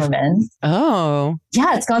Lee Silverman. Oh.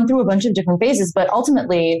 Yeah, it's gone through a bunch of different phases, but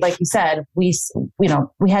ultimately, like you said, we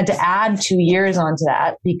had to add 2 years onto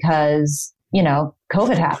that because, you know,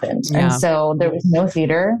 COVID happened. Yeah. And so there was no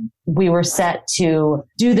theater. We were set to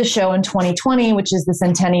do the show in 2020, which is the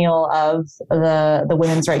centennial of the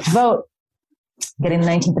women's right to vote, getting the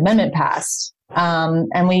 19th Amendment passed.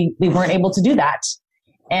 And we weren't able to do that.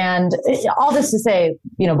 And all this to say,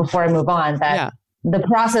 you know, before I move on, that the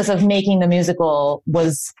process of making the musical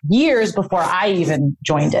was years before I even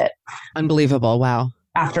joined it. Unbelievable. Wow.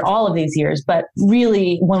 After all of these years. But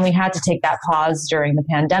really, when we had to take that pause during the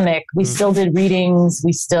pandemic, we still did readings.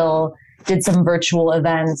 We still did some virtual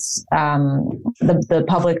events. The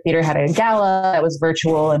Public Theater had a gala that was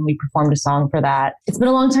virtual, and we performed a song for that. It's been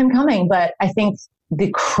a long time coming, but I think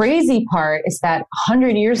the crazy part is that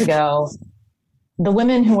 100 years ago, the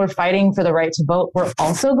women who were fighting for the right to vote were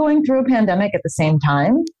also going through a pandemic at the same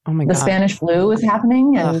time. Oh my God. The Spanish flu was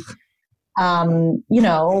happening, and You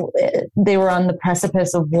know, they were on the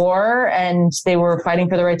precipice of war and they were fighting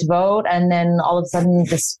for the right to vote. And then all of a sudden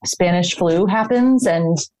this Spanish flu happens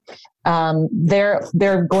and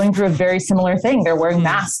they're going through a very similar thing. They're wearing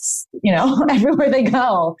masks, you know, everywhere they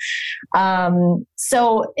go.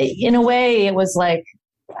 So in a way it was like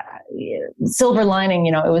silver lining,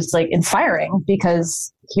 you know, it was like inspiring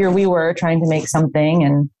because here we were trying to make something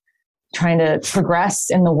and trying to progress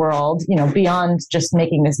in the world, you know, beyond just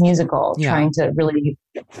making this musical, trying to really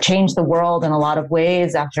change the world in a lot of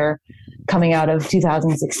ways after coming out of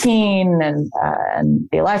 2016 and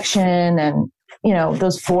the election and, you know,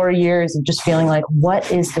 those 4 years of just feeling like,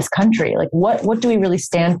 what is this country? Like, what do we really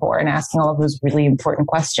stand for? And asking all of those really important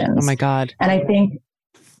questions. Oh my God. And I think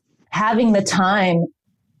having the time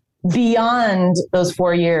beyond those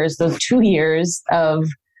 4 years, those 2 years of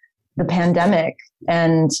the pandemic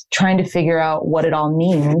and trying to figure out what it all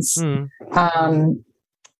means, you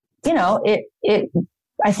know, it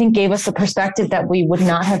I think gave us a perspective that we would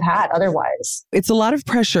not have had otherwise. It's a lot of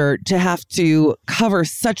pressure to have to cover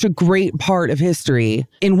such a great part of history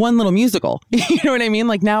in one little musical. You know what I mean?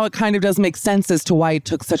 Like now it kind of does make sense as to why it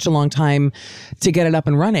took such a long time to get it up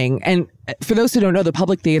and running. And for those who don't know, the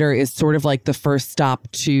Public Theater is sort of like the first stop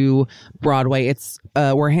to Broadway. It's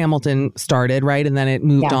where Hamilton started, right? And then it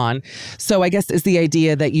moved on. So I guess is the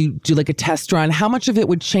idea that you do like a test run. How much of it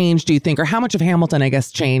would change, do you think? Or how much of Hamilton, I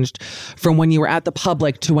guess, changed from when you were at the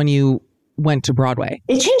Public to when you went to Broadway?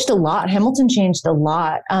 It changed a lot. Hamilton changed a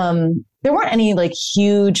lot. There weren't any like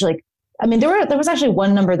huge, like, I mean, there was actually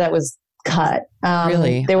one number that was cut.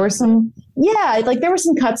 Really? There were some, like there were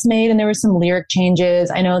some cuts made and there were some lyric changes.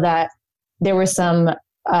 I know that there were some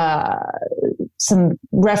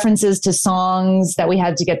references to songs that we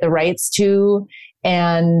had to get the rights to,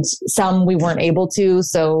 and some we weren't able to.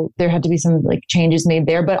 So there had to be some like changes made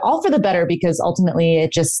there, but all for the better, because ultimately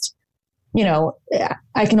it just, you know,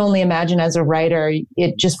 I can only imagine as a writer,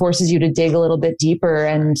 it just forces you to dig a little bit deeper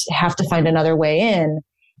and have to find another way in.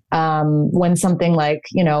 When something like,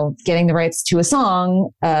 you know, getting the rights to a song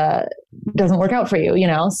doesn't work out for you, you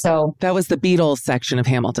know? So that was the Beatles section of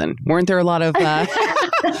Hamilton. Weren't there a lot of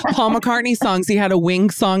Paul McCartney songs? He had a Wing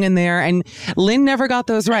song in there, and Lin never got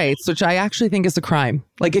those rights, which I actually think is a crime.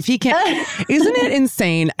 Like if he can't, isn't it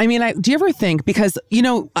insane? I mean, do you ever think, because, you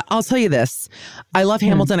know, I'll tell you this, I love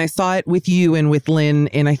Hamilton. I saw it with you and with Lin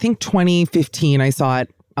in, I think 2015, I saw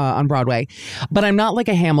it on Broadway, but I'm not like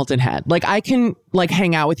a Hamilton head. Like I can like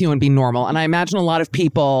hang out with you and be normal. And I imagine a lot of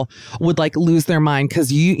people would like lose their mind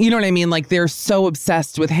because you know what I mean? Like they're so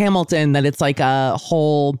obsessed with Hamilton that it's like a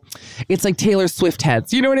whole, it's like Taylor Swift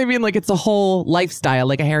heads. You know what I mean? Like it's a whole lifestyle,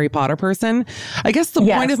 like a Harry Potter person. I guess the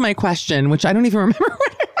point of my question, which I don't even remember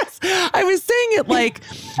what it was, I was saying it like,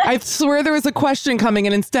 I swear there was a question coming,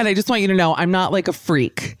 and instead I just want you to know I'm not like a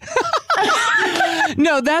freak.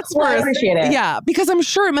 No, that's I appreciate it. Yeah, because I'm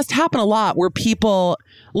sure it must happen a lot where people,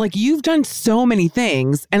 like you've done so many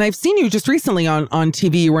things, and I've seen you just recently on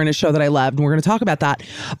TV. You were in a show that I loved, and we're going to talk about that.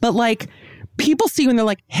 But like people see you and they're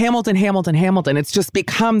like, Hamilton, Hamilton, Hamilton. It's just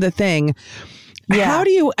become the thing. Yeah. How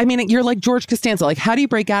do you, I mean, you're like George Costanza. Like, how do you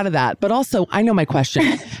break out of that? But also, I know my question.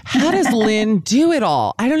 How does Lin do it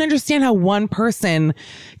all? I don't understand how one person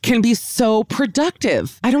can be so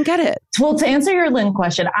productive. I don't get it. Well, to answer your Lin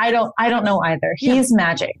question, I don't know either. He's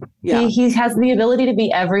magic. Yeah. He has the ability to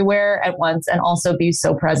be everywhere at once and also be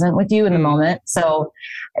so present with you in the moment. So,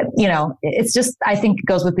 you know, it's just, I think it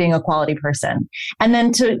goes with being a quality person. And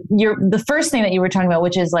then to the first thing that you were talking about,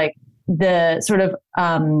 which is like, the sort of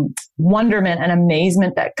wonderment and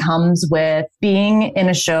amazement that comes with being in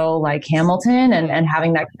a show like Hamilton and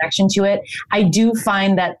having that connection to it. I do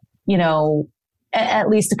find that, you know, at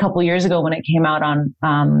least a couple years ago when it came out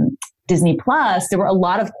on Disney Plus, there were a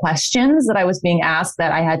lot of questions that I was being asked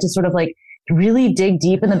that I had to sort of like really dig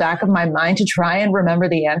deep in the back of my mind to try and remember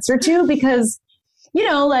the answer to, because you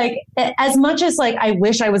know, like as much as like I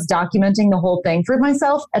wish I was documenting the whole thing for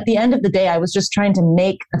myself, at the end of the day, I was just trying to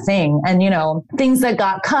make a thing. And, you know, things that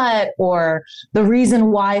got cut or the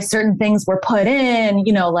reason why certain things were put in,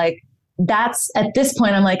 you know, like that's at this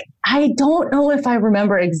point, I'm like, I don't know if I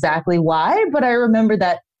remember exactly why, but I remember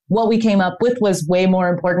that what we came up with was way more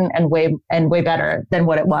important and way better than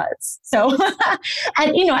what it was. So,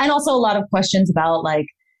 and, you know, and also a lot of questions about like,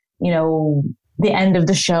 you know, the end of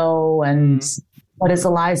the show and what is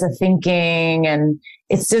Eliza thinking? And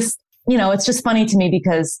it's just, you know, it's just funny to me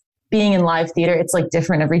because being in live theater, it's like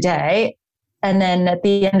different every day. And then at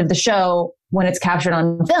the end of the show, when it's captured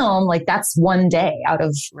on film, like that's one day out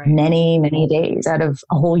of many, many days out of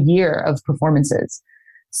a whole year of performances.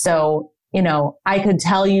 So you know, I could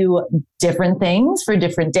tell you different things for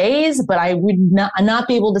different days, but I would not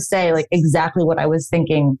be able to say like exactly what I was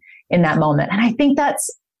thinking in that moment. And I think that's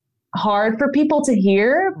hard for people to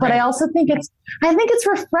hear, but I also think it's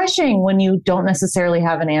refreshing when you don't necessarily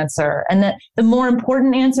have an answer, and that the more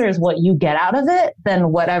important answer is what you get out of it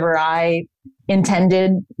than whatever I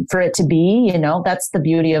intended for it to be. You know, that's the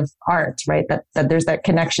beauty of art, right? That there's that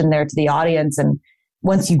connection there to the audience, and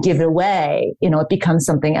once you give it away, you know, it becomes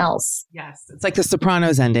something else. Yes. It's like the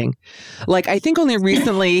Sopranos ending. Like, I think only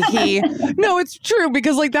recently no, it's true,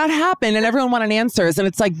 because like that happened and everyone wanted answers. And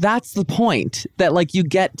it's like, that's the point, that like you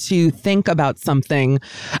get to think about something.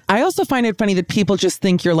 I also find it funny that people just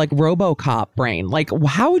think you're like RoboCop brain. Like,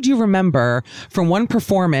 how would you remember from one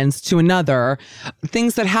performance to another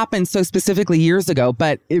things that happened so specifically years ago?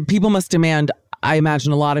 But people must demand, I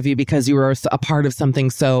imagine, a lot of you because you were a part of something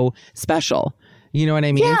so special. You know what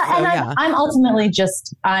I mean? Yeah, so, and I'm ultimately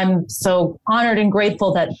I'm so honored and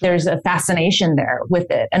grateful that there's a fascination there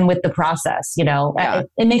with it and with the process. You know,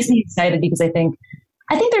 it makes me excited because I think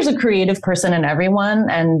there's a creative person in everyone,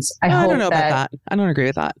 and I don't know about that. I don't agree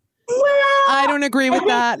with that. Well, I don't agree with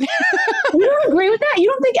that. You don't agree with that? You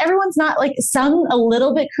don't think everyone's not like some a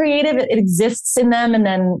little bit creative? It exists in them, and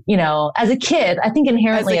then, you know, as a kid, I think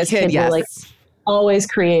inherently as kids, yes. we're like always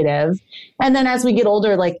creative. And then as we get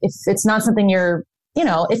older, like if it's not something you're, you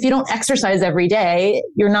know, if you don't exercise every day,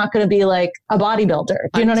 you're not going to be like a bodybuilder.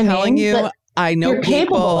 Do you know what I mean? I'm telling you, but I know you're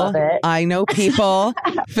capable of it. I know people.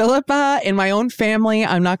 Philippa, in my own family,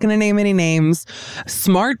 I'm not going to name any names.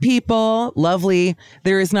 Smart people, lovely.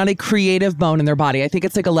 There is not a creative bone in their body. I think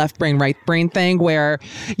it's like a left brain, right brain thing where,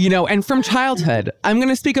 you know, and from childhood, I'm going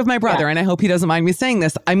to speak of my brother, and I hope he doesn't mind me saying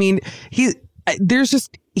this. I mean, he's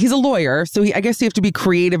a lawyer, so I guess you have to be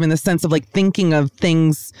creative in the sense of like thinking of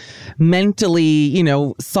things mentally, you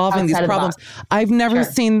know, solving these problems. I've never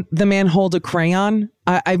seen the man hold a crayon.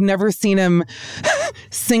 I've never seen him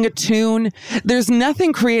sing a tune. There's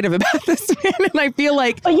nothing creative about this man, and I feel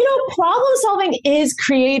like... But, you know, problem solving is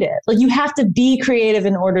creative. Like, you have to be creative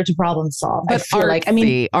in order to problem solve. But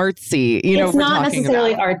artsy, you know, it's not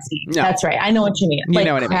necessarily artsy. No. That's right. I know what you mean. You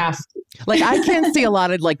know what I mean. Like, I can see a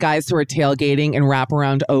lot of like guys who are tailgating and wrap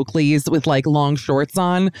around Oakleys with like long shorts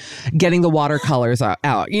on, getting the watercolors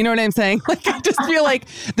out. You know what I'm saying? Like, I just feel like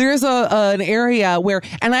there's an area where,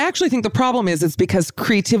 and I actually think the problem is because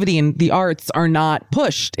creativity and the arts are not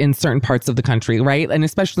pushed in certain parts of the country, right? And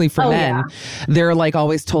especially for men, they're like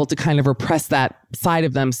always told to kind of repress that side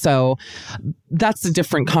of them. So that's a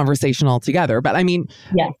different conversation altogether. But I mean,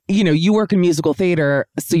 you know, you work in musical theater,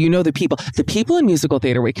 so you know the people in musical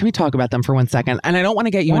theater. Wait, can we talk about them for 1 second? And I don't want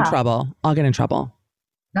to get you in trouble. I'll get in trouble.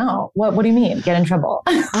 No. What do you mean? Get in trouble?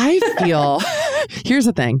 I feel, here's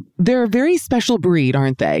the thing. They're a very special breed,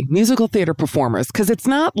 aren't they? Musical theater performers. Because it's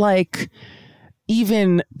not like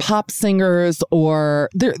even pop singers or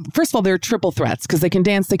first of all, they're triple threats because they can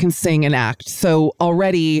dance, they can sing and act. So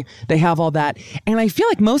already they have all that. And I feel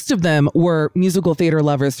like most of them were musical theater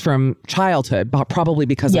lovers from childhood, probably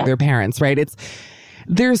because of their parents, right?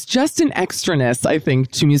 There's just an extraness, I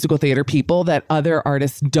think, to musical theater people that other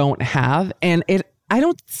artists don't have. And I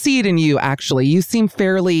don't see it in you, actually. You seem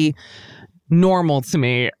fairly normal to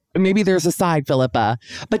me. Maybe there's a side, Philippa,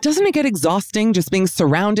 but doesn't it get exhausting just being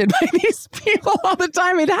surrounded by these people all the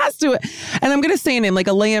time? It has to. And I'm going to say a name like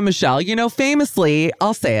Lea Michele, you know, famously,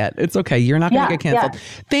 I'll say it. It's okay. You're not going to get canceled.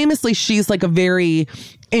 Yeah. Famously, she's like a very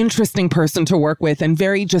interesting person to work with and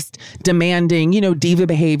very just demanding, you know, diva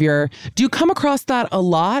behavior. Do you come across that a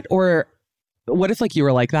lot? Or what if like you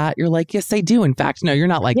were like that? You're like, yes, I do. In fact, no, you're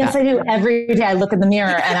not like that. Yes, I do. Every day I look in the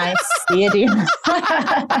mirror and I see a diva.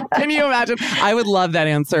 Can you imagine? I would love that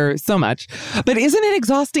answer so much. But isn't it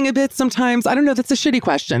exhausting a bit sometimes? I don't know. That's a shitty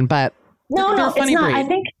question, but no, it's not.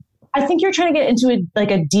 Breed. I think you're trying to get into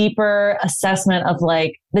a deeper assessment of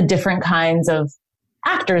like the different kinds of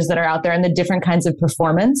actors that are out there and the different kinds of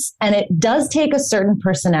performance. And it does take a certain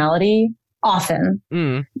personality often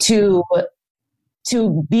to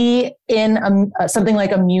be in something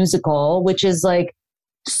like a musical, which is like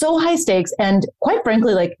so high stakes and quite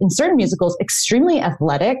frankly, like in certain musicals, extremely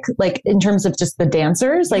athletic, like in terms of just the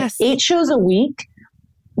dancers, like 8 shows a week,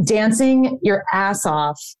 dancing your ass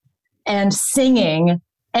off and singing.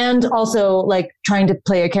 And also like trying to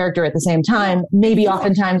play a character at the same time, maybe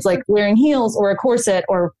oftentimes like wearing heels or a corset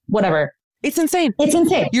or whatever. It's insane. It's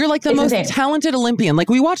insane. You're like the most talented Olympian. Like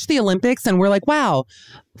we watch the Olympics and we're like, wow,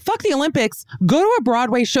 fuck the Olympics. Go to a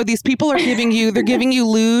Broadway show. These people are giving you, they're giving you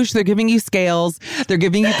luge, they're giving you scales, they're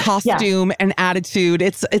giving you costume and attitude.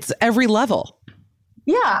 It's every level.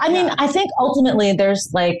 Yeah. I mean, I think ultimately there's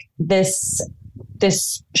like this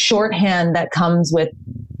this shorthand that comes with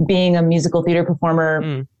being a musical theater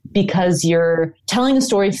performer because you're telling a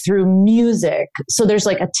story through music. So there's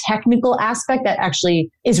like a technical aspect that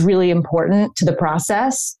actually is really important to the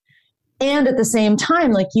process. And at the same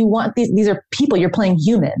time, like you want these are people, you're playing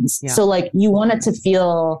humans. Yeah. So like you want it to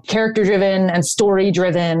feel character driven and story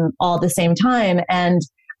driven all at the same time. And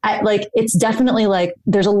it's definitely like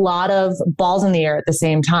there's a lot of balls in the air at the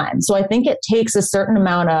same time. So I think it takes a certain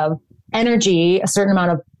amount of energy, a certain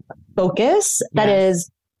amount of focus that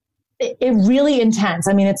is really intense.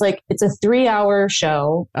 I mean, it's a 3-hour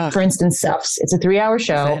show. For instance, Suffs. It's a 3-hour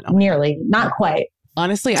show, nearly, not quite.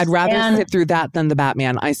 Honestly, I'd rather sit through that than the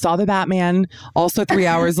Batman. I saw the Batman, also 3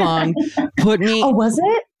 hours long. Oh, was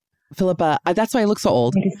it? Philippa, that's why I look so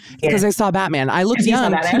old. Because I saw Batman. I looked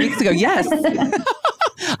young 2 weeks ago. Yes.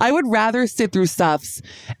 I would rather sit through Suffs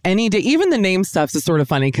any day. Even the name Suffs is sort of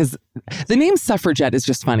funny because the name Suffragette is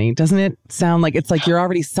just funny. Doesn't it sound like it's like you're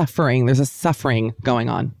already suffering? There's a suffering going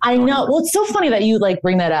on. I know. Well, it's so funny that you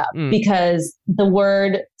bring that up because the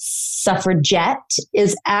word suffragette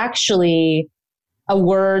is actually a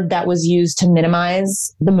word that was used to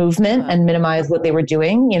minimize the movement and minimize what they were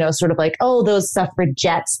doing, sort of like, oh, those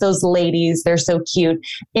suffragettes, those ladies, they're so cute.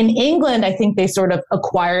 In England, I think they sort of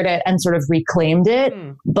acquired it and sort of reclaimed it.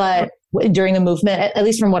 But during the movement, at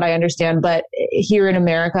least from what I understand, but here in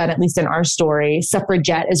America, and at least in our story,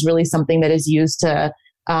 suffragette is really something that is used to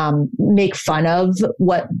make fun of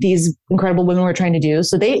what these incredible women were trying to do.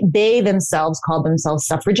 So they themselves called themselves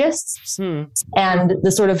suffragists. And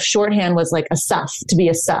the sort of shorthand was like a suff, to be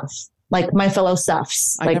a suff, like my fellow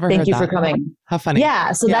suffs. Like, thank you for coming. How funny.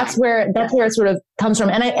 Yeah. So that's where it sort of comes from.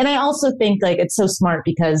 And I also think like it's so smart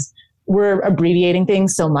because we're abbreviating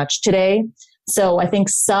things so much today. So I think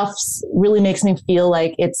Suffs really makes me feel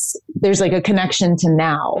like there's like a connection to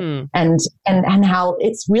now and how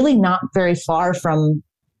it's really not very far from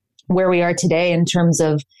where we are today in terms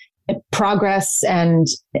of progress and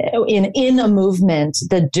in a movement,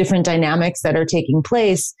 the different dynamics that are taking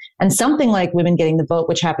place. And something like women getting the vote,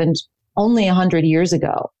 which happened only 100 years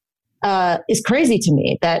ago, is crazy to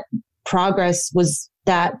me that progress was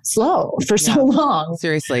that slow for so long.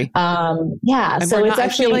 Seriously. Yeah. So it's I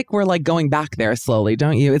feel like we're like going back there slowly,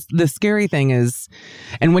 don't you? It's the scary thing is,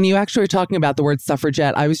 and when you actually were talking about the word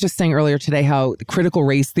suffragette, I was just saying earlier today how critical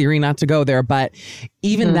race theory, not to go there, but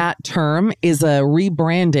even that term is a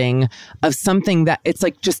rebranding of something that it's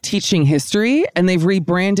like just teaching history, and they've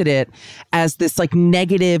rebranded it as this like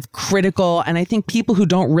negative, critical. And I think people who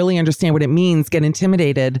don't really understand what it means get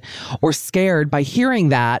intimidated or scared by hearing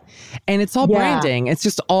that. And it's all branding. It's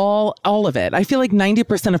just all of it. I feel like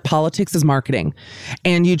 90% of politics is marketing,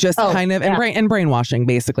 and you just and brainwashing,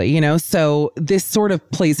 basically, so this sort of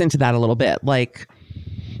plays into that a little bit, like,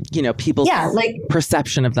 people's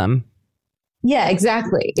perception of them. Yeah,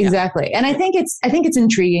 exactly. And I think it's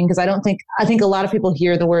intriguing because I think a lot of people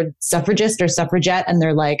hear the word suffragist or suffragette and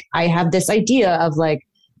they're like, I have this idea of like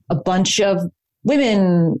a bunch of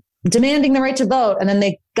women demanding the right to vote, and then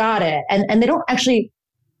they got it. And they don't actually,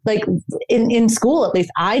 like in school, at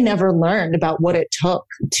least, I never learned about what it took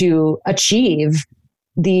to achieve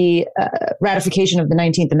the ratification of the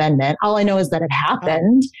 19th Amendment. All I know is that it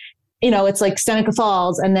happened. It's like Seneca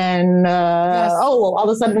Falls, and then, all of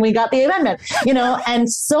a sudden we got the amendment,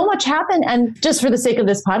 and so much happened. And just for the sake of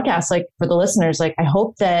this podcast, like for the listeners, like I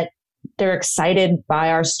hope that they're excited by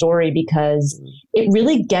our story because it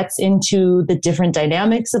really gets into the different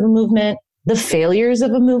dynamics of a movement, the failures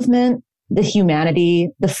of a movement, the humanity,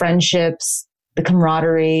 the friendships, the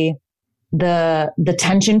camaraderie, the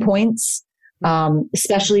tension points.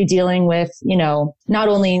 Especially dealing with, not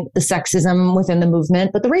only the sexism within the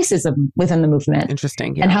movement, but the racism within the movement.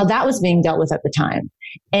 Interesting. Yeah. And how that was being dealt with at the time.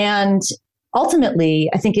 And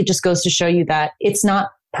ultimately, I think it just goes to show you that it's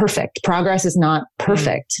not perfect. Progress is not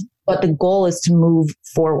perfect, but the goal is to move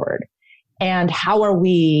forward. And how are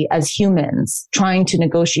we as humans trying to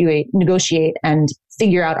negotiate and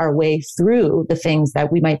figure out our way through the things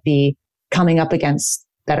that we might be coming up against,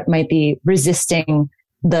 that might be resisting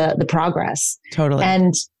the progress. Totally.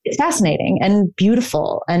 And it's fascinating and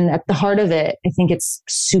beautiful. And at the heart of it, I think it's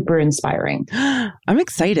super inspiring. I'm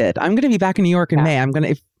excited. I'm going to be back in New York in May.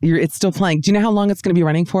 It's still playing. Do you know how long it's going to be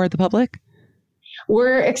running for at the public?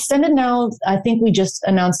 We're extended now. I think we just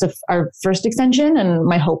announced our first extension, and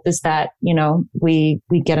my hope is that, we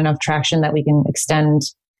get enough traction that we can extend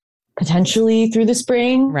potentially through the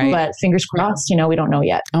spring, but fingers crossed, we don't know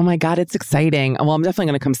yet. Oh my God, it's exciting. Well, I'm definitely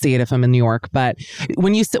going to come see it if I'm in New York. But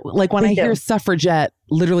when I hear suffragette,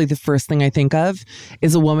 literally the first thing I think of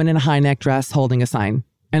is a woman in a high neck dress holding a sign.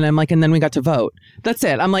 And I'm like, and then we got to vote. That's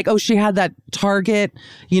it. I'm like, oh, she had that Target,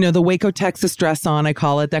 the Waco, Texas dress on, I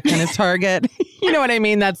call it, that kind of Target. You know what I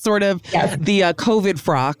mean? That's sort of the COVID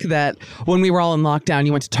frock that when we were all in lockdown,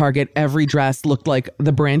 you went to Target, every dress looked like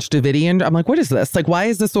the Branch Davidian. I'm like, what is this? Like, why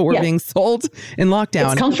is this what we're being sold in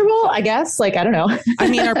lockdown? It's comfortable, I guess. Like, I don't know. I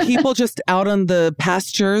mean, are people just out on the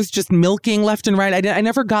pastures, just milking left and right? I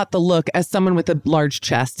never got the look as someone with a large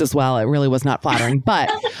chest as well. It really was not flattering. But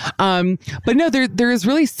no, there is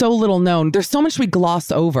really so little known. There's so much we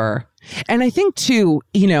gloss over. And I think too,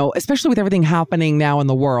 especially with everything happening now in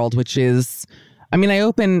the world, which is, I mean, I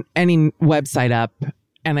open any website up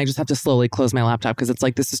and I just have to slowly close my laptop because it's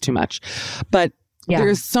like, this is too much. But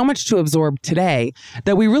there's so much to absorb today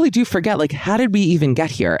that we really do forget, like, how did we even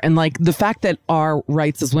get here? And like the fact that our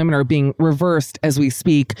rights as women are being reversed as we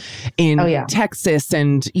speak in Texas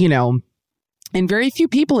and, and very few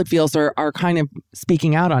people, it feels, are kind of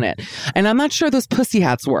speaking out on it. And I'm not sure those pussy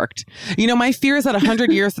hats worked. My fear is that 100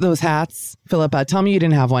 years of those hats, Philippa, tell me you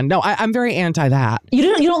didn't have one. No, I'm very anti that. You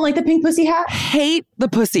don't like the pink pussy hat? Hate the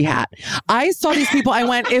pussy hat. I saw these people. I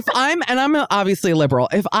went, and I'm obviously a liberal.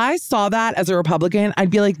 If I saw that as a Republican, I'd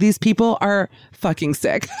be like, these people are fucking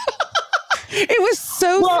sick. It was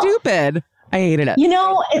so stupid. I hated it.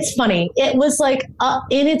 It's funny. It was like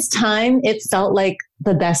in its time, it felt like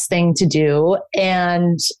the best thing to do.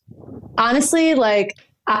 And honestly, like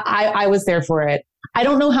I was there for it. I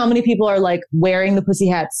don't know how many people are like wearing the pussy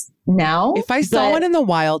hats now. If I saw one in the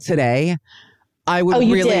wild today, I would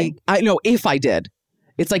if I did.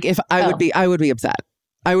 It's like I would be upset.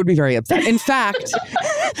 I would be very upset. In fact,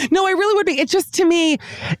 no, I really would be. It just, to me,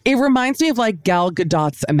 it reminds me of like Gal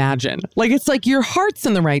Gadot's Imagine. Like, it's like your heart's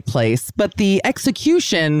in the right place, but the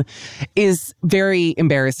execution is very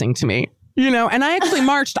embarrassing to me. And I actually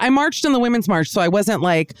marched. I marched in the Women's March, so I wasn't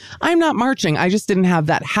like, I'm not marching. I just didn't have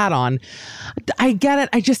that hat on. I get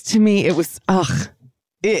it. To me, it was, I thought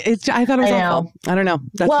it was awful. I don't know.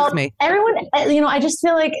 That's just me. Everyone, I just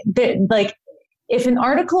feel like if an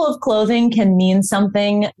article of clothing can mean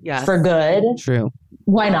something for good, true,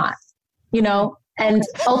 why not? And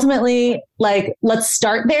ultimately, like, let's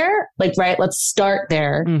start there. Like, right, let's start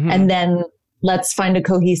there. Mm-hmm. And then let's find a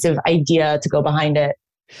cohesive idea to go behind it,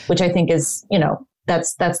 which I think is,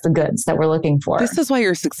 that's the goods that we're looking for. This is why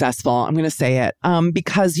you're successful. I'm going to say it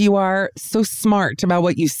because you are so smart about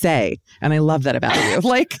what you say. And I love that about you.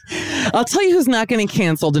 Like, I'll tell you who's not getting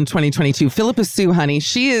canceled in 2022. Philippa Soo, honey.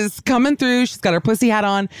 She is coming through. She's got her pussy hat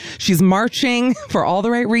on. She's marching for all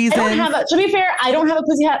the right reasons. To be fair, I don't have a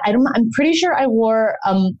pussy hat. I'm pretty sure I wore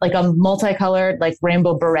like a multicolored like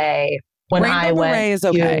rainbow beret when I went is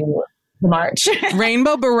okay. To the march.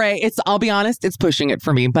 Rainbow beret. I'll be honest, it's pushing it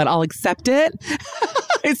for me, but I'll accept it.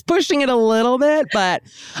 It's pushing it a little bit, but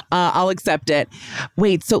I'll accept it.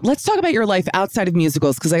 Wait, so let's talk about your life outside of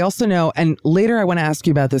musicals, because I also know, and later I want to ask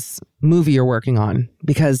you about this movie you're working on,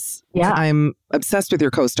 because I'm obsessed with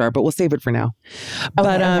your co-star, but we'll save it for now.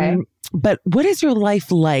 But what is your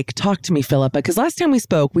life like? Talk to me, Philippa, because last time we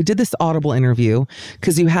spoke, we did this Audible interview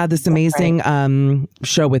because you had this amazing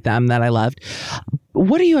show with them that I loved.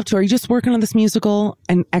 What are you up to? Are you just working on this musical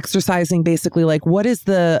and exercising, basically? Like, what is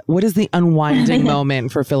the unwinding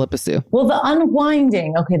moment for Philippa Soo? Well, the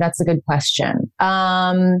unwinding. Okay, that's a good question.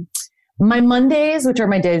 My Mondays, which are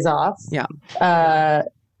my days off. Yeah.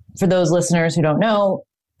 For those listeners who don't know,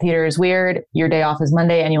 theater is weird. Your day off is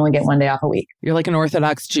Monday and you only get one day off a week. You're like an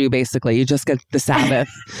Orthodox Jew, basically. You just get the Sabbath.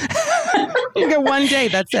 You get one day.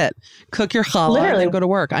 That's it. Cook your challah and then go to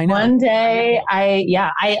work. I know. One day.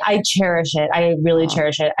 I cherish it. I really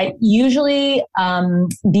cherish it. I usually,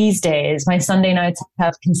 these days, my Sunday nights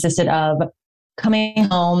have consisted of coming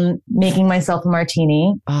home, making myself a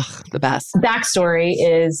martini. Oh, the best. Backstory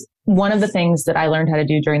is one of the things that I learned how to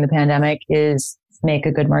do during the pandemic is make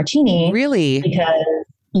a good martini. Really?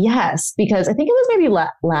 Because I think it was maybe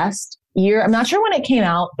last year. I'm not sure when it came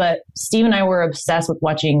out, but Steve and I were obsessed with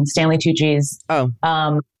watching Stanley Tucci's.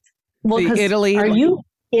 Italy. Are you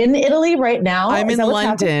in Italy right now? I'm in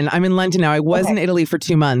London. I'm in London now. I was in Italy for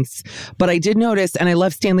 2 months, but I did notice, and I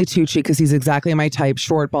love Stanley Tucci because he's exactly my type.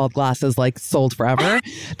 Short, bald glasses, like sold forever.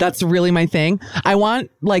 That's really my thing. I want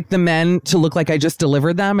like the men to look like I just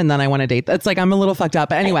delivered them, and then I want to date. It's like I'm a little fucked up,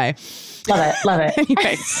 but anyway. Love it.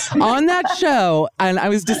 Anyway, on that show, and I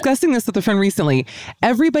was discussing this with a friend recently,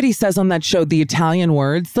 everybody says on that show the Italian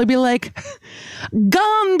words. They'll be like,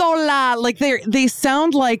 gondola. Like they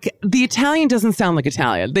sound like, the Italian doesn't sound like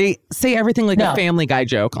Italian. They say everything like a Family Guy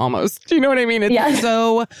joke almost. Do you know what I mean? It's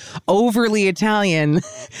so overly Italian, and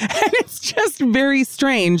it's just very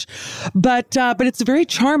strange. But it's a very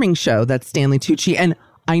charming show, that Stanley Tucci. And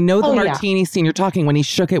I know the martini scene you're talking when he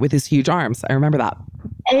shook it with his huge arms. I remember that.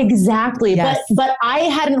 Exactly. Yes. But I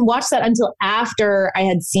hadn't watched that until after I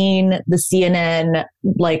had seen the CNN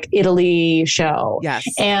like Italy show. Yes.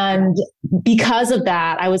 And because of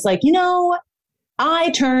that, I was like,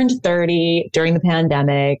 I turned 30 during the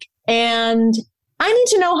pandemic and I need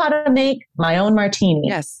to know how to make my own martini.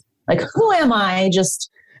 Yes. Like, who am I? Just,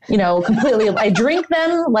 completely, I drink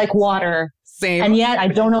them like water. Same. And yet I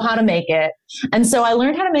don't know how to make it. And so I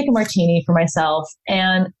learned how to make a martini for myself.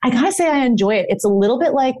 And I gotta say, I enjoy it. It's a little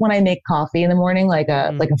bit like when I make coffee in the morning, like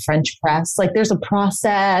a French press. Like there's a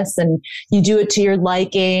process and you do it to your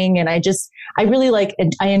liking. And I really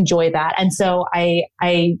I enjoy that. And so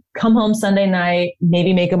I come home Sunday night,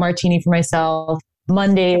 maybe make a martini for myself.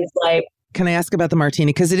 Monday is like, can I ask about the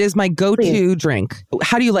martini? Because it is my go-to drink.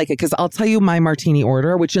 How do you like it? Because I'll tell you my martini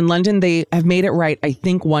order, which in London, they have made it right, I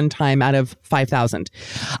think, one time out of 5,000.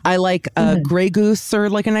 I like Grey Goose or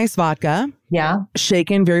like a nice vodka. Yeah.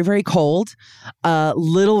 Shaken, very, very cold.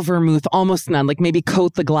 Little vermouth, almost none. Like maybe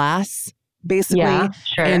coat the glass, basically. Yeah,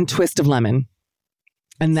 sure. And twist of lemon.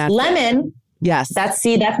 And that's lemon. It. Yes. That's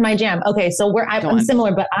my jam. Okay, so I'm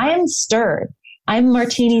similar, but I am stirred. I'm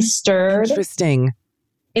martini stirred. Interesting.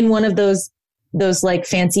 In one of those like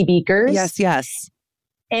fancy beakers. Yes.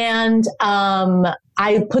 And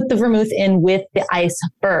I put the vermouth in with the ice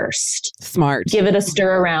first. Smart. Give it a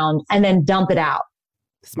stir around and then dump it out.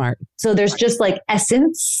 Smart. So there's just like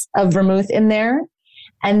essence of vermouth in there.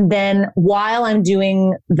 And then while I'm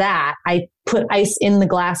doing that, I put ice in the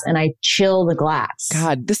glass and I chill the glass.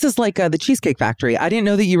 God, this is like the Cheesecake Factory. I didn't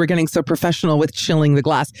know that you were getting so professional with chilling the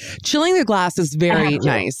glass. Chilling the glass is very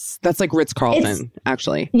nice. That's like Ritz-Carlton,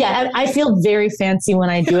 actually. Yeah, I feel very fancy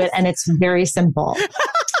when I do it and it's very simple.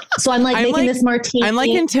 So I'm making this martini. I'm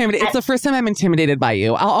like intimidated. It's the first time I'm intimidated by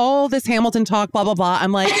you. All this Hamilton talk, blah, blah, blah.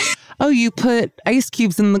 I'm like, oh, you put ice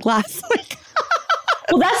cubes in the glass.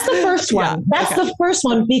 Well, that's the first one. Yeah, that's the first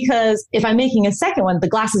one because if I'm making a second one, the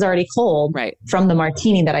glass is already cold from the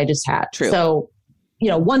martini that I just had. True. So,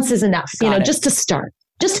 once is enough, just to start,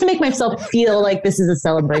 just to make myself feel like this is a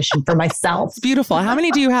celebration for myself. It's beautiful. How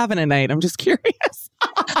many do you have in a night? I'm just curious.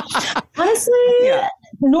 Honestly,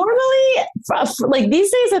 normally, like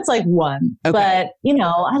these days, it's like one. Okay. But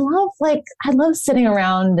I love sitting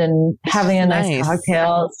around and having a nice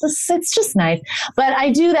cocktail. It's just nice. But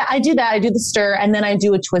I do that. I do the stir, and then I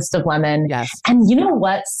do a twist of lemon. Yes. And you know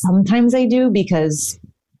what? Sometimes I do because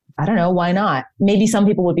I don't know why not. Maybe some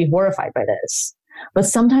people would be horrified by this, but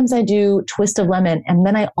sometimes I do twist of lemon, and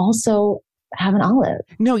then I also have an olive.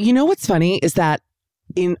 No, you know what's funny is that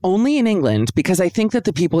only in England, because I think that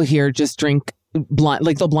the people here just drink blind,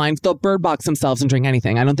 like they'll bird box themselves and drink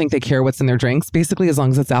anything. I don't think they care what's in their drinks, basically, as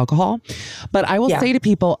long as it's alcohol. But I will say to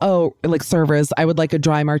people, like servers, I would like a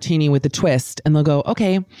dry martini with a twist. And they'll go,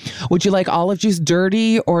 okay, would you like olive juice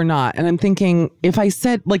dirty or not? And I'm thinking, if I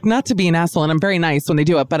said, like, not to be an asshole, and I'm very nice when they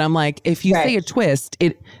do it, but I'm like, if you say a twist,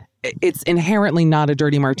 it's inherently not a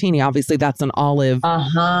dirty martini. Obviously, that's an olive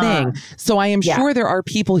thing. So I am sure there are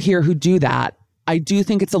people here who do that. I do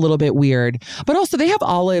think it's a little bit weird, but also they have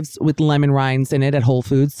olives with lemon rinds in it at Whole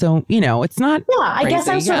Foods. So, it's not. Yeah, I guess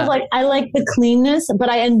I'm sort of like, I like the cleanness, but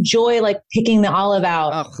I enjoy like picking the olive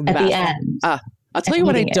out at the end. I'll tell you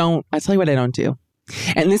what I don't do.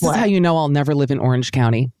 And this is how you know I'll never live in Orange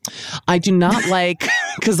County. I do not like,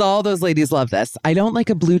 because all those ladies love this. I don't like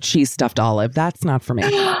a blue cheese stuffed olive. That's not for me.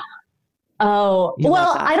 Oh,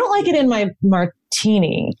 well, I don't like it in my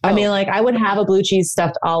martini. I mean, like I would have a blue cheese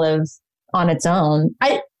stuffed olive on its own.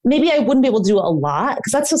 Maybe I wouldn't be able to do a lot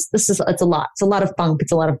because it's a lot. It's a lot of funk.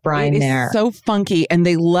 It's a lot of brine there. It's so funky, and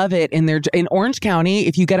they love it in Orange County.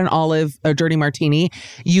 If you get a dirty martini,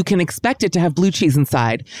 you can expect it to have blue cheese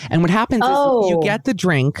inside. And what happens is you get the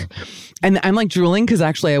drink, and I'm like drooling because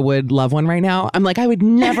actually I would love one right now. I'm like, I would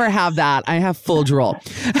never have that. I have full drool.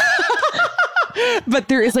 But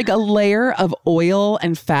there is like a layer of oil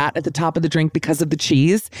and fat at the top of the drink because of the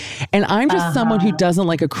cheese. And I'm just someone who doesn't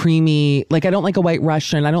like a creamy, like I don't like a White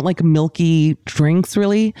Russian. I don't like milky drinks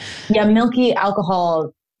really. Yeah, milky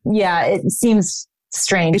alcohol. Yeah, it seems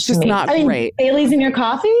strange. It's just not great. Baileys in your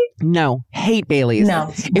coffee? No, hate Baileys.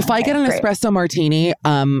 No. If I get an espresso martini,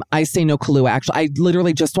 I say no Kahlua. Actually, I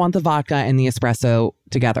literally just want the vodka and the espresso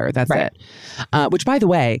together. That's it. Which, by the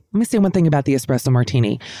way, let me say one thing about the espresso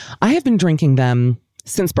martini. I have been drinking them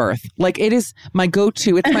since birth. Like it is my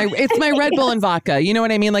go-to. It's my Red Bull and vodka. You know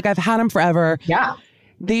what I mean? Like I've had them forever. Yeah.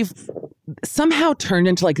 They've somehow turned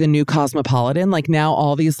into like the new Cosmopolitan. Like now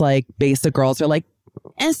all these like basic girls are like,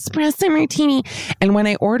 espresso martini. And when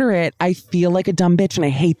I order it, I feel like a dumb bitch and I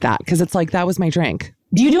hate that because it's like, that was my drink.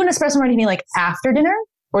 Do you do an espresso martini like after dinner?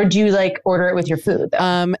 Or do you like order it with your food?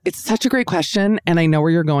 It's such a great question. And I know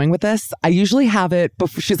where you're going with this. I usually have it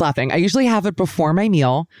before, she's laughing. I usually have it before my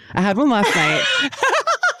meal. I had one last night.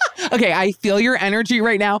 Okay, I feel your energy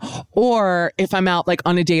right now. Or if I'm out like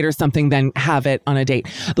on a date or something, then have it on a date.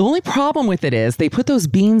 The only problem with it is they put those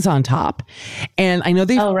beans on top. And I know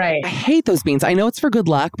I hate those beans. I know it's for good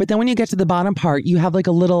luck, but then when you get to the bottom part, you have like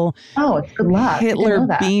a little it's good luck. Hitler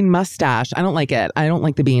bean mustache. I don't like it. I don't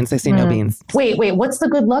like the beans. I say no beans. Wait, what's the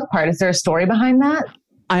good luck part? Is there a story behind that?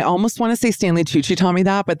 I almost want to say Stanley Tucci taught me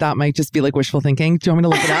that, but that might just be like wishful thinking. Do you want me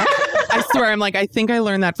to look it up? I swear, I'm like, I think I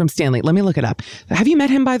learned that from Stanley. Let me look it up. Have you met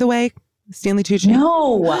him, by the way? Stanley Tucci?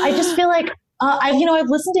 No, I just feel like, I've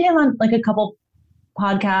listened to him on like a couple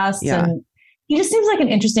podcasts and he just seems like an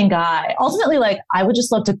interesting guy. Ultimately, like, I would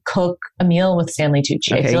just love to cook a meal with Stanley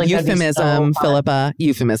Tucci. Okay, I feel like euphemism, so Philippa,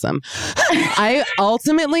 euphemism. I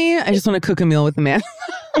just want to cook a meal with the man.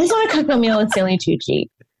 I just want to cook a meal with Stanley Tucci.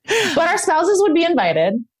 But our spouses would be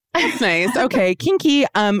invited. That's nice. Okay, kinky.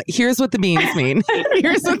 Here's what the beans mean.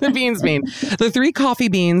 The 3 coffee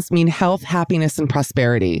beans mean health, happiness, and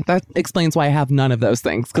prosperity. That explains why I have none of those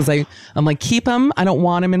things. Because I'm like, keep them. I don't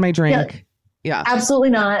want them in my drink. Yeah. Absolutely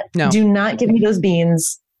not. No. Do not give me those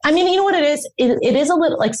beans. I mean, you know what it is? It is a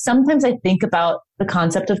little like sometimes I think about the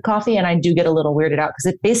concept of coffee and I do get a little weirded out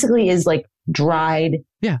because it basically is like dried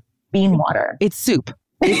bean water. It's soup.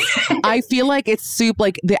 I feel like it's soup,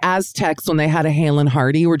 like the Aztecs when they had a Hale and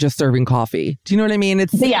Hearty were just serving coffee. Do you know what I mean?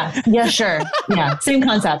 Yeah, sure. Yeah, same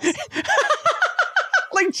concept.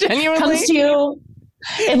 Like genuinely comes to you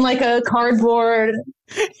in like a cardboard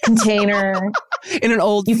container in an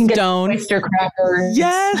old you can stone. Get oyster crackers.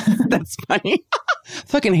 Yes, that's funny.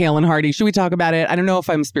 Fucking Hale and Hearty. Should we talk about it? I don't know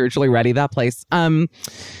if I'm spiritually ready. That place.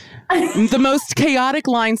 The most chaotic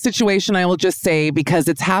line situation, I will just say, because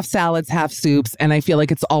it's half salads, half soups. And I feel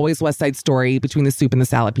like it's always West Side Story between the soup and the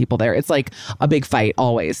salad people there. It's like a big fight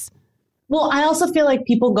always. Well, I also feel like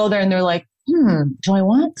people go there and they're like, do I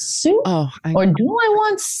want soup? Or do I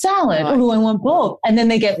want salad? Or do I want both? And then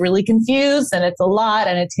they get really confused and it's a lot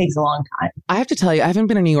and it takes a long time. I have to tell you, I haven't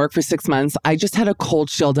been in New York for 6 months. I just had a cold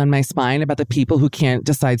chill down my spine about the people who can't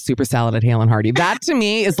decide soup or salad at Hale and Hearty. That to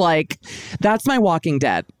me is like, that's my Walking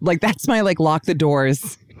Dead. Like, that's my like, lock the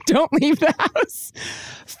doors. Don't leave the house.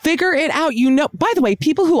 Figure it out. By the way,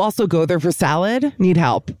 people who also go there for salad need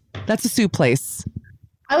help. That's a soup place.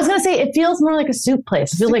 I was going to say, it feels more like a soup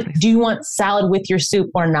place. I feel like, do you want salad with your soup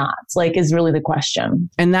or not? Like, is really the question.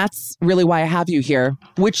 And that's really why I have you here.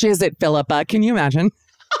 Which is it, Philippa? Can you imagine?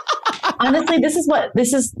 Honestly, this is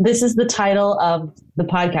the title of the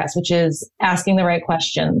podcast, which is asking the right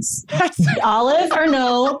questions. Olive or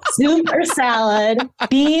no, soup or salad,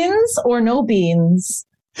 beans or no beans.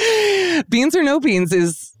 Beans or no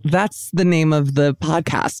beans that's the name of the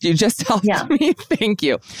podcast. You just helped me. Thank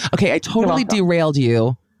you. Okay, I totally derailed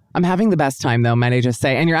you. I'm having the best time though, might I just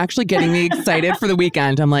say. And you're actually getting me excited for the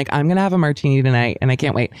weekend. I'm like, I'm going to have a martini tonight and I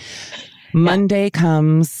can't wait. Monday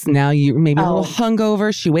comes. Now you maybe a little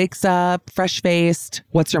hungover. She wakes up fresh faced.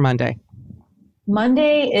 What's your Monday?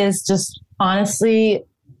 Monday is just honestly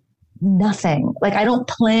nothing. Like I don't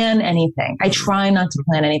plan anything. I try not to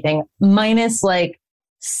plan anything minus like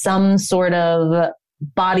some sort of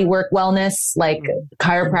body work wellness, like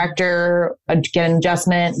chiropractor, get an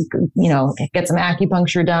adjustment, get some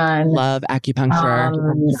acupuncture done. Love acupuncture.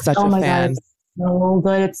 Such a fan. God, it's so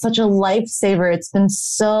good. It's such a lifesaver. It's been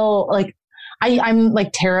so like, I'm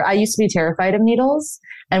like I used to be terrified of needles,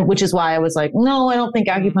 and which is why I was like, no, I don't think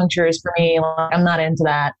acupuncture is for me. Like, I'm not into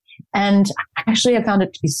that. And actually I found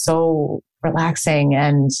it to be so relaxing.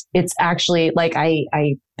 And it's actually like, I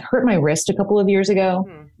hurt my wrist a couple of years ago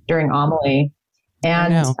during Amelie.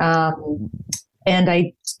 And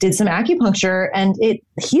I did some acupuncture and it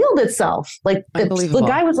healed itself. Like the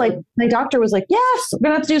guy was like, my doctor was like, yes, we're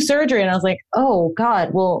going to have to do surgery. And I was like, oh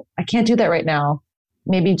God, well, I can't do that right now.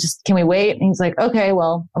 Maybe just, can we wait? And he's like, okay,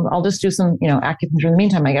 well, I'll just do some, acupuncture in the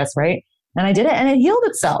meantime, I guess. Right. And I did it and it healed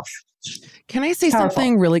itself. Can I say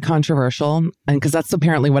something really controversial? And because that's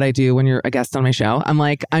apparently what I do when you're a guest on my show. I'm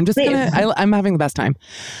like, I'm having the best time.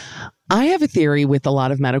 I have a theory with a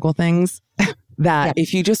lot of medical things that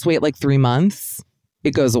if you just wait like 3 months,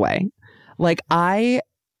 it goes away. Like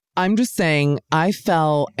I'm just saying, I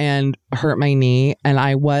fell and hurt my knee and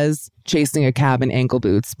I was chasing a cab in ankle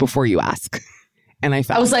boots before you ask. And I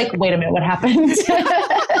fell. I was like, wait a minute, what happened?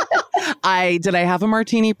 Did I have a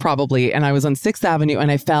martini? Probably. And I was on 6th Avenue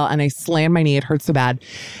and I fell and I slammed my knee. It hurt so bad.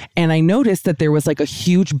 And I noticed that there was like a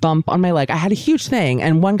huge bump on my leg. I had a huge thing.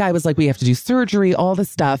 And one guy was like, we have to do surgery, all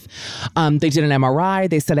this stuff. They did an MRI.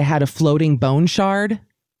 They said I had a floating bone shard.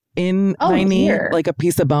 in my knee, like a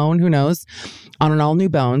piece of bone, who knows, on an all new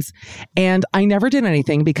bones. And I never did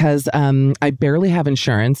anything because I barely have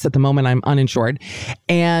insurance. At the moment, I'm uninsured.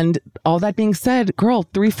 And all that being said, girl,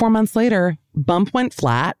 3-4 months later, bump went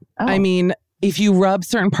flat. I mean, if you rub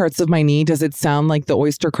certain parts of my knee, does it sound like the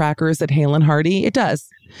oyster crackers at Hale and Hardy? It does.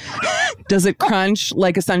 Does it crunch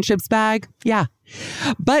like a Sun Chips bag? Yeah.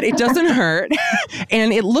 But it doesn't hurt.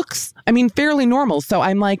 And it looks, I mean, fairly normal. So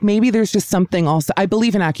I'm like, maybe there's just something also. I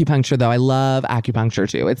believe in acupuncture, though. I love acupuncture,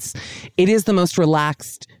 too. It is the most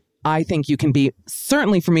relaxed I think you can be.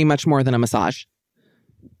 Certainly for me, much more than a massage.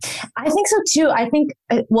 I think so too. I think,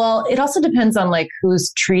 well, it also depends on like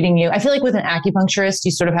who's treating you. I feel like with an acupuncturist,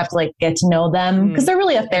 you sort of have to like get to know them because they're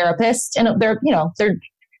really a therapist and they're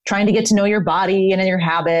trying to get to know your body and your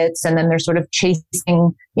habits. And then they're sort of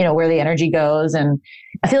chasing, where the energy goes. And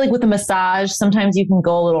I feel like with a massage, sometimes you can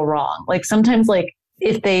go a little wrong. Like sometimes like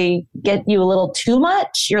if they get you a little too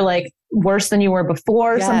much, you're like worse than you were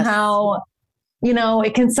before somehow.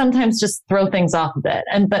 It can sometimes just throw things off a bit.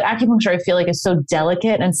 But acupuncture, I feel like, is so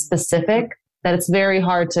delicate and specific that it's very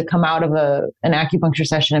hard to come out of an acupuncture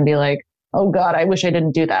session and be like, oh God, I wish I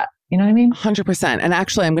didn't do that. You know what I mean? 100%. And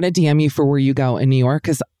actually, I'm going to DM you for where you go in New York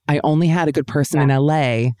because I only had a good person in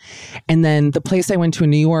LA. And then the place I went to in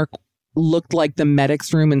New York looked like the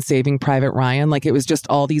medic's room in Saving Private Ryan. Like it was just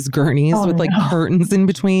all these gurneys with like curtains in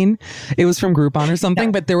between. It was from Groupon or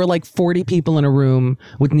something, but there were like 40 people in a room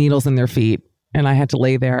with needles in their feet. And I had to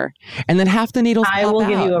lay there. And then half the needles I will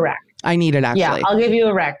give you a rec. I need it, actually. Yeah, I'll give you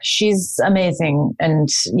a rec. She's amazing. And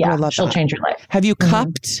she'll change your life. Have you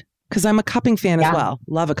cupped? Because I'm a cupping fan as well.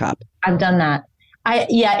 Love a cup. I've done that. I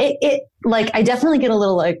definitely get a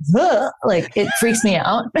little like it freaks me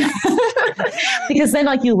out because then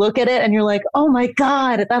like you look at it and you're like, oh my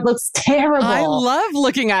God, that looks terrible. I love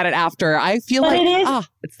looking at it after. I feel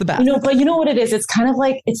it's the best. But you know what it is? It's kind of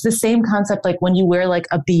like, it's the same concept like when you wear like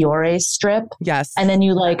a Biore strip. Yes. And then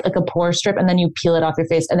you like a pore strip and then you peel it off your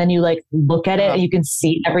face and then you like look at it and you can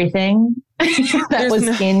see everything that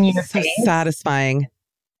was in your face. Satisfying.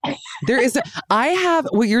 I have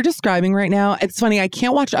what you're describing right now. It's funny. I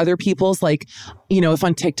can't watch other people's if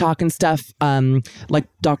on TikTok and stuff, like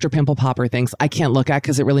Dr. Pimple Popper things, I can't look at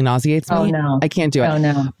because it really nauseates me. Oh, no. I can't do it. Oh,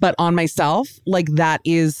 no. But on myself, like that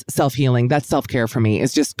is self-healing. That's self-care for me.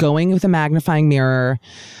 It's just going with a magnifying mirror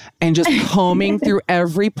and just combing through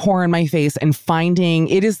every pore in my face and finding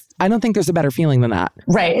I don't think there's a better feeling than that.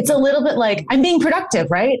 Right. It's a little bit like I'm being productive,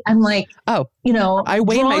 right? I'm like, I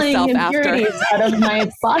weigh myself after out of my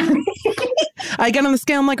body. I get on the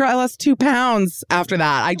scale. I'm like, girl, I lost 2 pounds after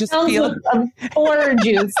that. I just feel poor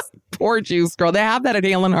juice. Poor juice, girl. They have that at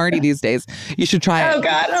Hale and Hardy these days. You should try it. Oh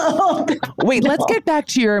God. Oh, wait, let's get back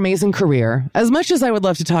to your amazing career. As much as I would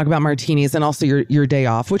love to talk about martinis and also your day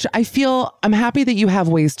off, which I feel I'm happy that you have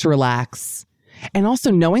ways to relax. And also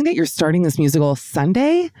knowing that you're starting this musical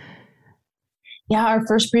Sunday. Yeah, our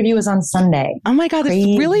first preview was on Sunday. Oh my God,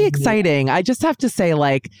 it's really exciting. I just have to say,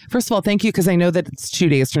 first of all, thank you, because I know that it's 2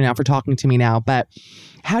 days from now for talking to me now, but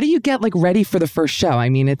how do you get ready for the first show? I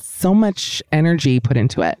mean, it's so much energy put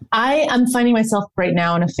into it. I am finding myself right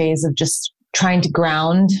now in a phase of just trying to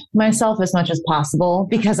ground myself as much as possible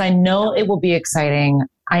because I know it will be exciting.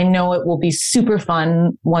 I know it will be super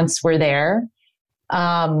fun once we're there.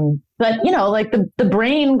 But the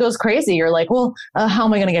brain goes crazy. You're like, well, how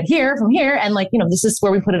am I going to get here from here? And this is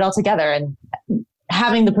where we put it all together. And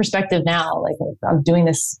having the perspective now, of doing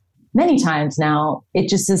this many times now, it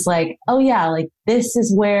just is like, oh yeah, this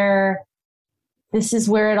is where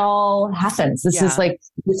it all happens. This is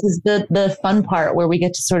the fun part where we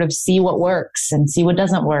get to sort of see what works and see what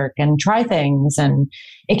doesn't work and try things. And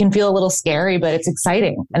it can feel a little scary, but it's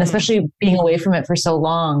exciting. And especially being away from it for so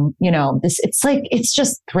long, it's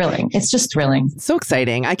just thrilling. It's just thrilling. So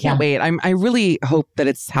exciting. I can't wait. I really hope that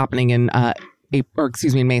it's happening in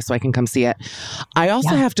May so I can come see it. I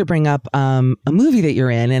also have to bring up a movie that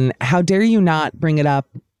you're in, and how dare you not bring it up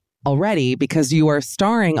already, because you are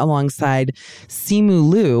starring alongside Simu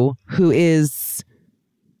Liu, who is,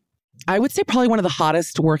 I would say, probably one of the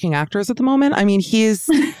hottest working actors at the moment. I mean, he is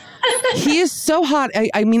so hot.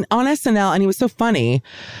 I mean, on SNL, and he was so funny.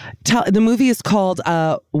 The movie is called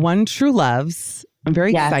One True Loves. I'm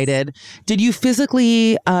very excited. Did you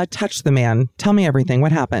physically touch the man? Tell me everything.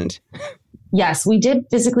 What happened? Yes, we did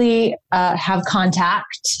physically have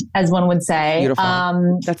contact, as one would say.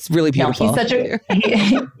 Beautiful. That's really beautiful. No, he's such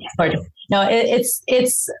gorgeous. No,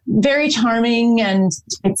 it's very charming, and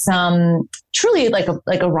it's truly like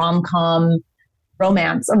a rom-com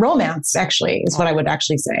a romance actually is what I would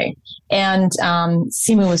actually say. And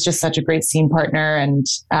Simu was just such a great scene partner, and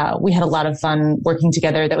we had a lot of fun working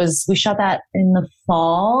together. We shot that in the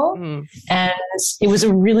fall, and it was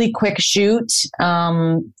a really quick shoot.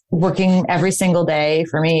 Working every single day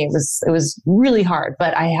for me, it was really hard,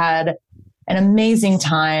 but I had an amazing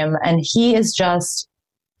time, and he is just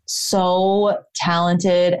so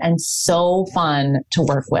talented and so fun to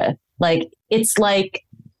work with. It's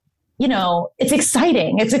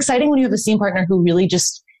exciting. It's exciting when you have a scene partner who really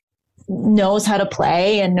just knows how to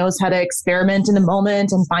play and knows how to experiment in the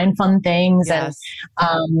moment and find fun things. Yes.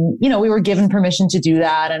 And, we were given permission to do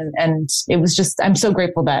that. And it was just, I'm so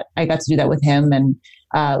grateful that I got to do that with him. And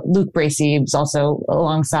Luke Bracey was also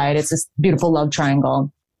alongside. It's this beautiful love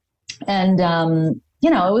triangle. And,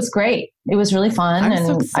 it was great. It was really fun. I'm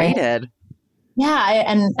so excited.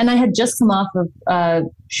 And I had just come off of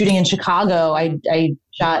shooting in Chicago. I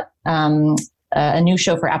shot a new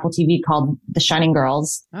show for Apple TV called The Shining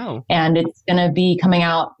Girls. Oh. And it's going to be coming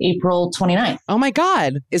out April 29th. Oh my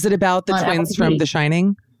God. Is it about the twins from The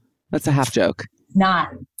Shining? That's a half joke.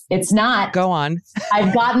 It's not. Go on.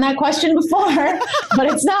 I've gotten that question before, but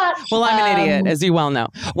it's not. Well, I'm an idiot, as you well know.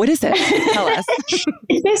 What is it? Tell us.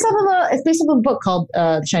 It's based off of a book called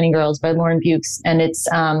The Shining Girls by Lauren Bukes. And it's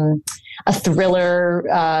a thriller,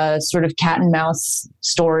 sort of cat and mouse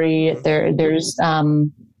story. There's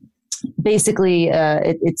basically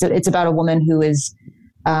it's about a woman who is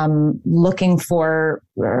looking for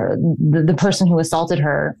the person who assaulted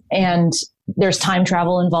her, and there's time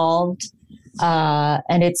travel involved,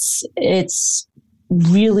 and it's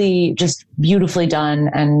really just beautifully done.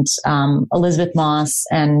 And Elizabeth Moss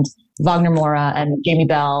and Wagner Moura and Jamie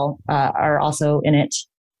Bell are also in it.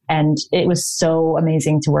 And it was so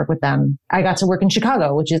amazing to work with them. I got to work in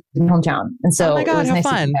Chicago, which is my hometown. And so oh my God, it was how nice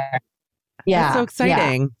fun. Yeah. That's so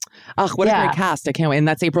exciting. Yeah. What a great cast. I can't wait. And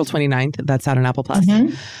that's April 29th. That's out on Apple Plus.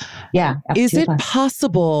 Mm-hmm. Yeah. Is it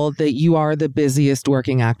possible that you are the busiest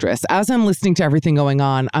working actress? As I'm listening to everything going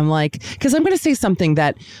on, I'm like, because I'm going to say something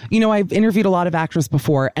that, I've interviewed a lot of actors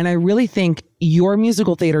before, and I really think your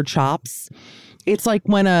musical theater chops, it's like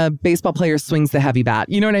when a baseball player swings the heavy bat.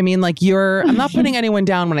 You know what I mean? I'm not putting anyone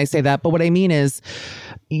down when I say that, but what I mean is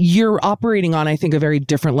you're operating on, I think, a very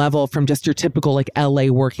different level from just your typical LA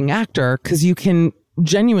working actor, because you can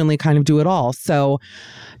genuinely kind of do it all. So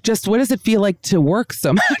just what does it feel like to work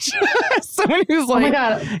so much? Someone who's like, oh my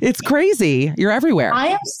God, it's crazy. You're everywhere.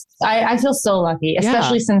 I feel so lucky,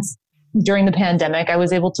 especially since during the pandemic, I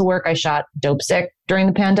was able to work. I shot Dope Sick during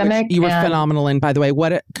the pandemic. Which you were phenomenal in, by the way.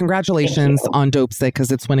 Congratulations on Dope Sick,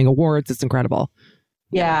 because it's winning awards. It's incredible.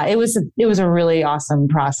 Yeah, it was a really awesome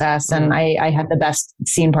process. And I had the best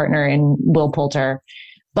scene partner in Will Poulter.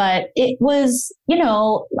 But it was,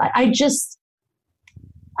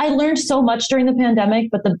 I learned so much during the pandemic,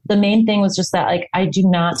 but the main thing was just that I do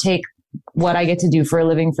not take what I get to do for a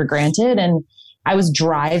living for granted. And I was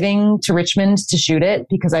driving to Richmond to shoot it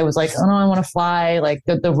because I was like, oh no, I want to fly.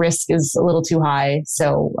 The risk is a little too high.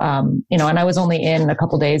 So, and I was only in a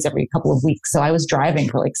couple days every couple of weeks. So I was driving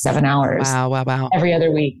for 7 hours. Wow. Every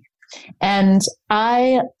other week. And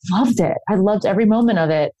I loved it. I loved every moment of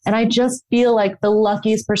it. And I just feel like the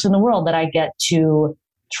luckiest person in the world that I get to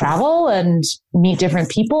travel and meet different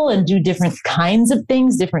people and do different kinds of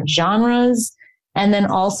things, different genres, and then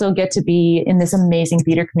also get to be in this amazing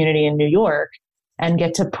theater community in New York and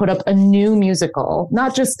get to put up a new musical,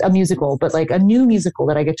 not just a musical, but a new musical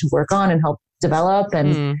that I get to work on and help develop.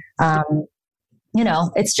 And,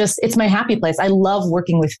 it's my happy place. I love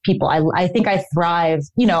working with people. I think I thrive.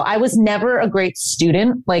 I was never a great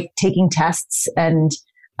student, taking tests and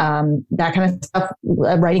that kind of stuff.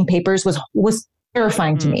 Writing papers was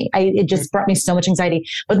terrifying to me. It just brought me so much anxiety.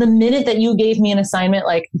 But the minute that you gave me an assignment,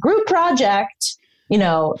 group project,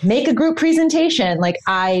 make a group presentation,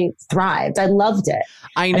 I thrived. I loved it.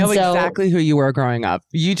 I know exactly who you were growing up.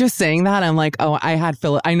 You just saying that, I'm like, oh,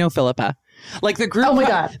 I know Philippa. The group. Oh my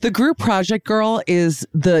God. The group project girl is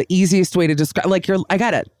the easiest way to describe. I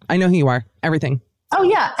got it. I know who you are. Everything. Oh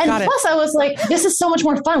yeah. And plus I was like, this is so much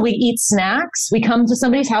more fun. We eat snacks. We come to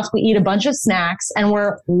somebody's house. We eat a bunch of snacks and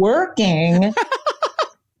we're working,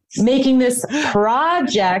 making this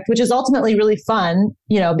project, which is ultimately really fun,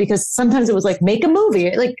 because sometimes it was make a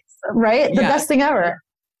movie, right? The best thing ever.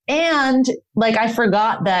 And I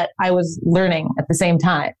forgot that I was learning at the same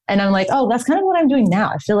time. And I'm like, oh, that's kind of what I'm doing now.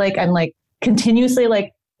 I feel like I'm continuously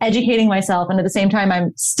educating myself. And at the same time,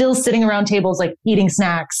 I'm still sitting around tables, eating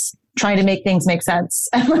snacks, trying to make things make sense.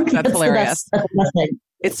 That's hilarious. That's the best thing.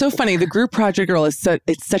 It's so funny. The group project girl is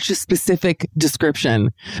it's such a specific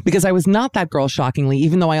description because I was not that girl, shockingly,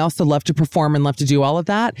 even though I also love to perform and love to do all of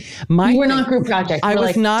that. You were not group project. I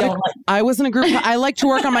was not. I wasn't a group. I like to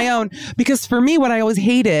work on my own because for me, what I always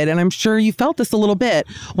hated, and I'm sure you felt this a little bit,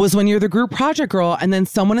 was when you're the group project girl and then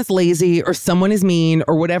someone is lazy or someone is mean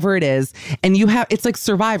or whatever it is, and it's like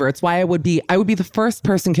Survivor. It's why I would be the first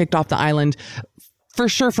person kicked off the island. For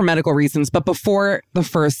sure, for medical reasons, but before the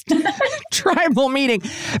first tribal meeting,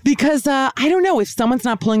 because I don't know, if someone's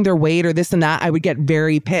not pulling their weight or this and that, I would get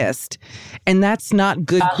very pissed. And that's not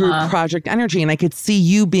good group project energy. And I could see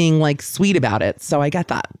you being like sweet about it. So I get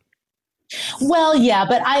that. Well, yeah,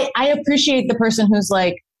 but I appreciate the person who's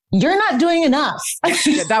like, you're not doing enough.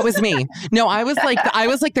 Yeah, that was me. No, I was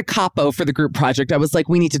like the capo for the group project. I was like,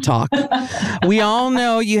 we need to talk. We all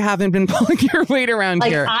know you haven't been pulling your weight around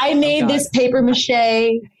here. I made this paper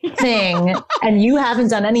mache thing and you haven't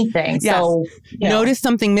done anything. Yes. So notice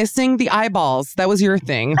something missing? The eyeballs. That was your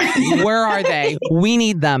thing. Where are they? We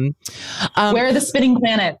need them. Where are the spinning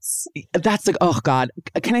planets? That's like, oh God.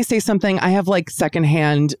 Can I say something? I have like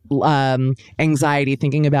secondhand anxiety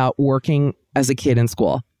thinking about working as a kid in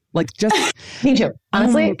school. Like just me too.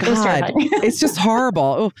 Honestly, oh God, it's just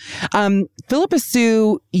horrible. Philippa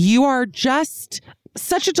Soo, you are just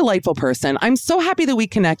such a delightful person. I'm so happy that we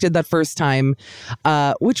connected that first time,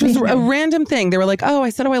 which was a random thing. They were like, "Oh, I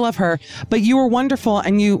said, oh, I love her," but you were wonderful,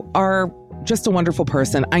 and you are just a wonderful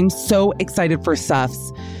person. I'm so excited for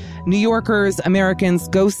Suffs. New Yorkers, Americans,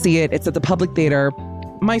 go see it. It's at the Public Theater.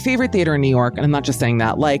 My favorite theater in New York, and I'm not just saying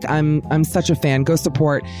that. Like, I'm such a fan. Go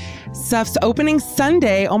support. Stuff's opening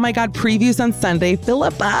Sunday. Oh my God, previews on Sunday.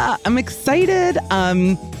 Philippa, I'm excited.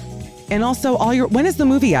 And also when is the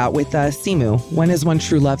movie out with Simu? When is When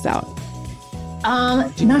True Love's out?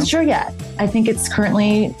 Not sure yet. I think it's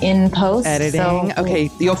currently in post. Editing. So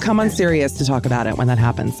okay, you'll come on Sirius to talk about it when that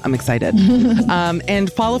happens. I'm excited.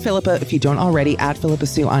 And follow Philippa if you don't already at Philippa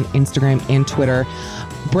Soo on Instagram and Twitter.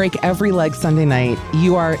 Break every leg Sunday night.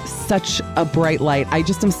 You are such a bright light. I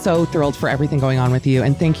just am so thrilled for everything going on with you.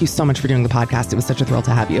 And thank you so much for doing the podcast. It was such a thrill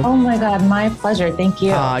to have you. Oh my God, my pleasure. Thank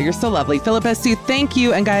you. You're so lovely. Philippa Soo, thank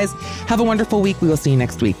you. And guys, have a wonderful week. We will see you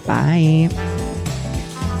next week. Bye.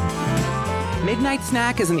 Midnight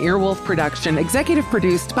Snack is an Earwolf production, executive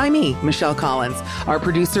produced by me, Michelle Collins. Our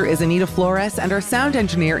producer is Anita Flores, and our sound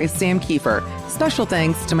engineer is Sam Kiefer. Special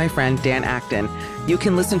thanks to my friend Dan Acton. You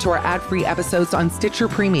can listen to our ad-free episodes on Stitcher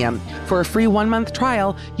Premium. For a free 1-month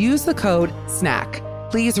trial, use the code SNACK.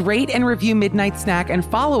 Please rate and review Midnight Snack and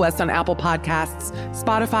follow us on Apple Podcasts,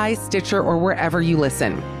 Spotify, Stitcher, or wherever you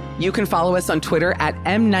listen. You can follow us on Twitter at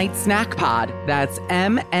MNightSnackPod. That's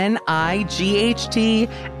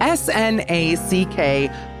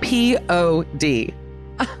MNIGHTSNACKPOD.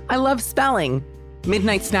 I love spelling.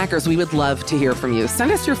 Midnight Snackers, we would love to hear from you.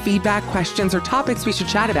 Send us your feedback, questions, or topics we should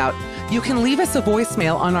chat about. You can leave us a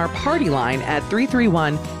voicemail on our party line at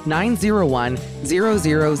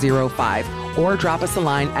 331-901-0005 or drop us a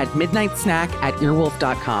line at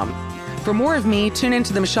midnightsnack@earwolf.com. For more of me, tune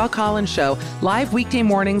into The Michelle Collins Show, live weekday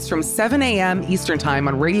mornings from 7 a.m. Eastern Time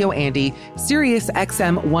on Radio Andy, Sirius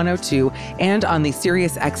XM 102, and on the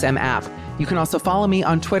Sirius XM app. You can also follow me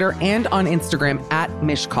on Twitter and on Instagram at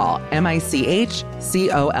Mishcall,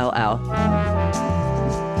 MICHCOLL.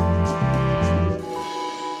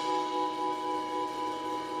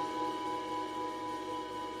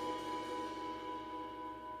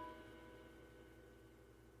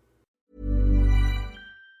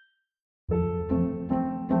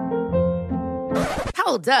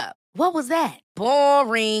 Hold up. What was that?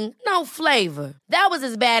 Boring. No flavor. That was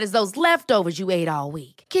as bad as those leftovers you ate all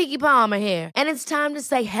week. Keke Palmer here. And it's time to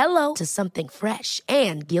say hello to something fresh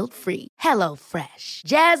and guilt-free. Hello Fresh.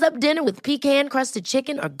 Jazz up dinner with pecan-crusted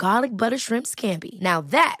chicken or garlic butter shrimp scampi. Now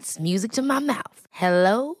that's music to my mouth.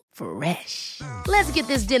 Hello Fresh. Let's get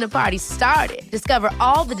this dinner party started. Discover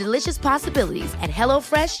all the delicious possibilities at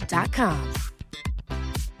HelloFresh.com.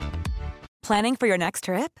 Planning for your next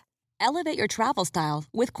trip? Elevate your travel style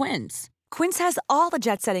with Quince. Quince has all the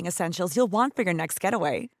jet-setting essentials you'll want for your next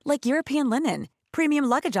getaway, like European linen, premium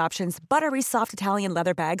luggage options, buttery soft Italian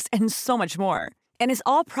leather bags, and so much more. And is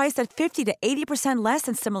all priced at 50 to 80% less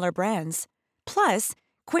than similar brands. Plus,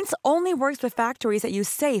 Quince only works with factories that use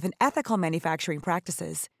safe and ethical manufacturing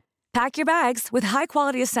practices. Pack your bags with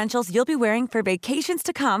high-quality essentials you'll be wearing for vacations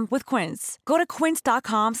to come with Quince. Go to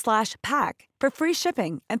quince.com/pack for free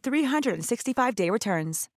shipping and 365-day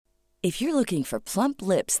returns. If you're looking for plump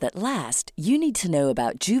lips that last, you need to know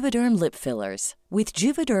about Juvederm lip fillers. With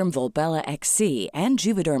Juvederm Volbella XC and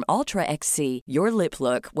Juvederm Ultra XC, your lip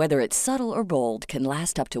look, whether it's subtle or bold, can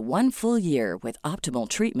last up to 1 full year with optimal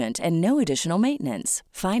treatment and no additional maintenance.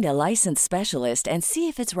 Find a licensed specialist and see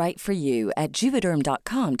if it's right for you at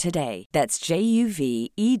Juvederm.com today. That's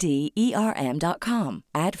JUVEDERM.com.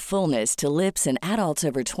 Add fullness to lips in adults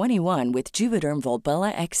over 21 with Juvederm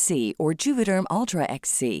Volbella XC or Juvederm Ultra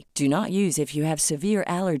XC. Do not use if you have severe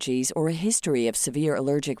allergies or a history of severe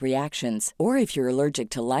allergic reactions, or if you're allergic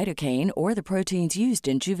to lidocaine or the proteins used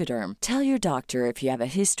in Juvederm. Tell your doctor if you have a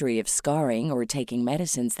history of scarring or taking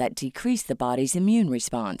medicines that decrease the body's immune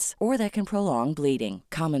response or that can prolong bleeding.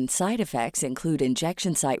 Common side effects include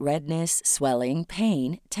injection site redness, swelling,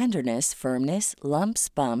 pain, tenderness, firmness, lumps,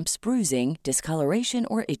 bumps, bruising, discoloration,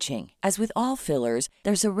 or itching. As with all fillers,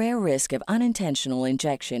 there's a rare risk of unintentional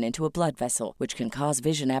injection into a blood vessel, which can cause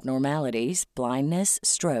vision abnormalities, blindness,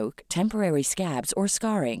 stroke, temporary scabs, or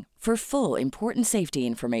scarring. For full, important safety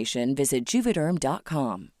information, visit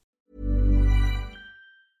Juvederm.com.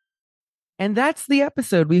 And that's the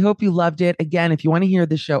episode. We hope you loved it. Again, if you want to hear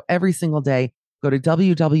the show every single day, go to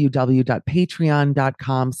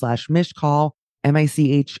www.patreon.com/Mishcall,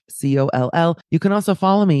 MICHCOLL. You can also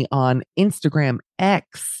follow me on Instagram,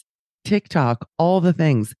 X, TikTok, all the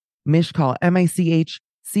things. Mishcall,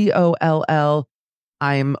 MICHCOLL.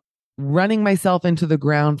 I'm running myself into the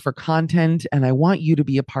ground for content, and I want you to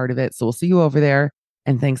be a part of it. So we'll see you over there.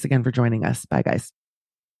 And thanks again for joining us. Bye, guys.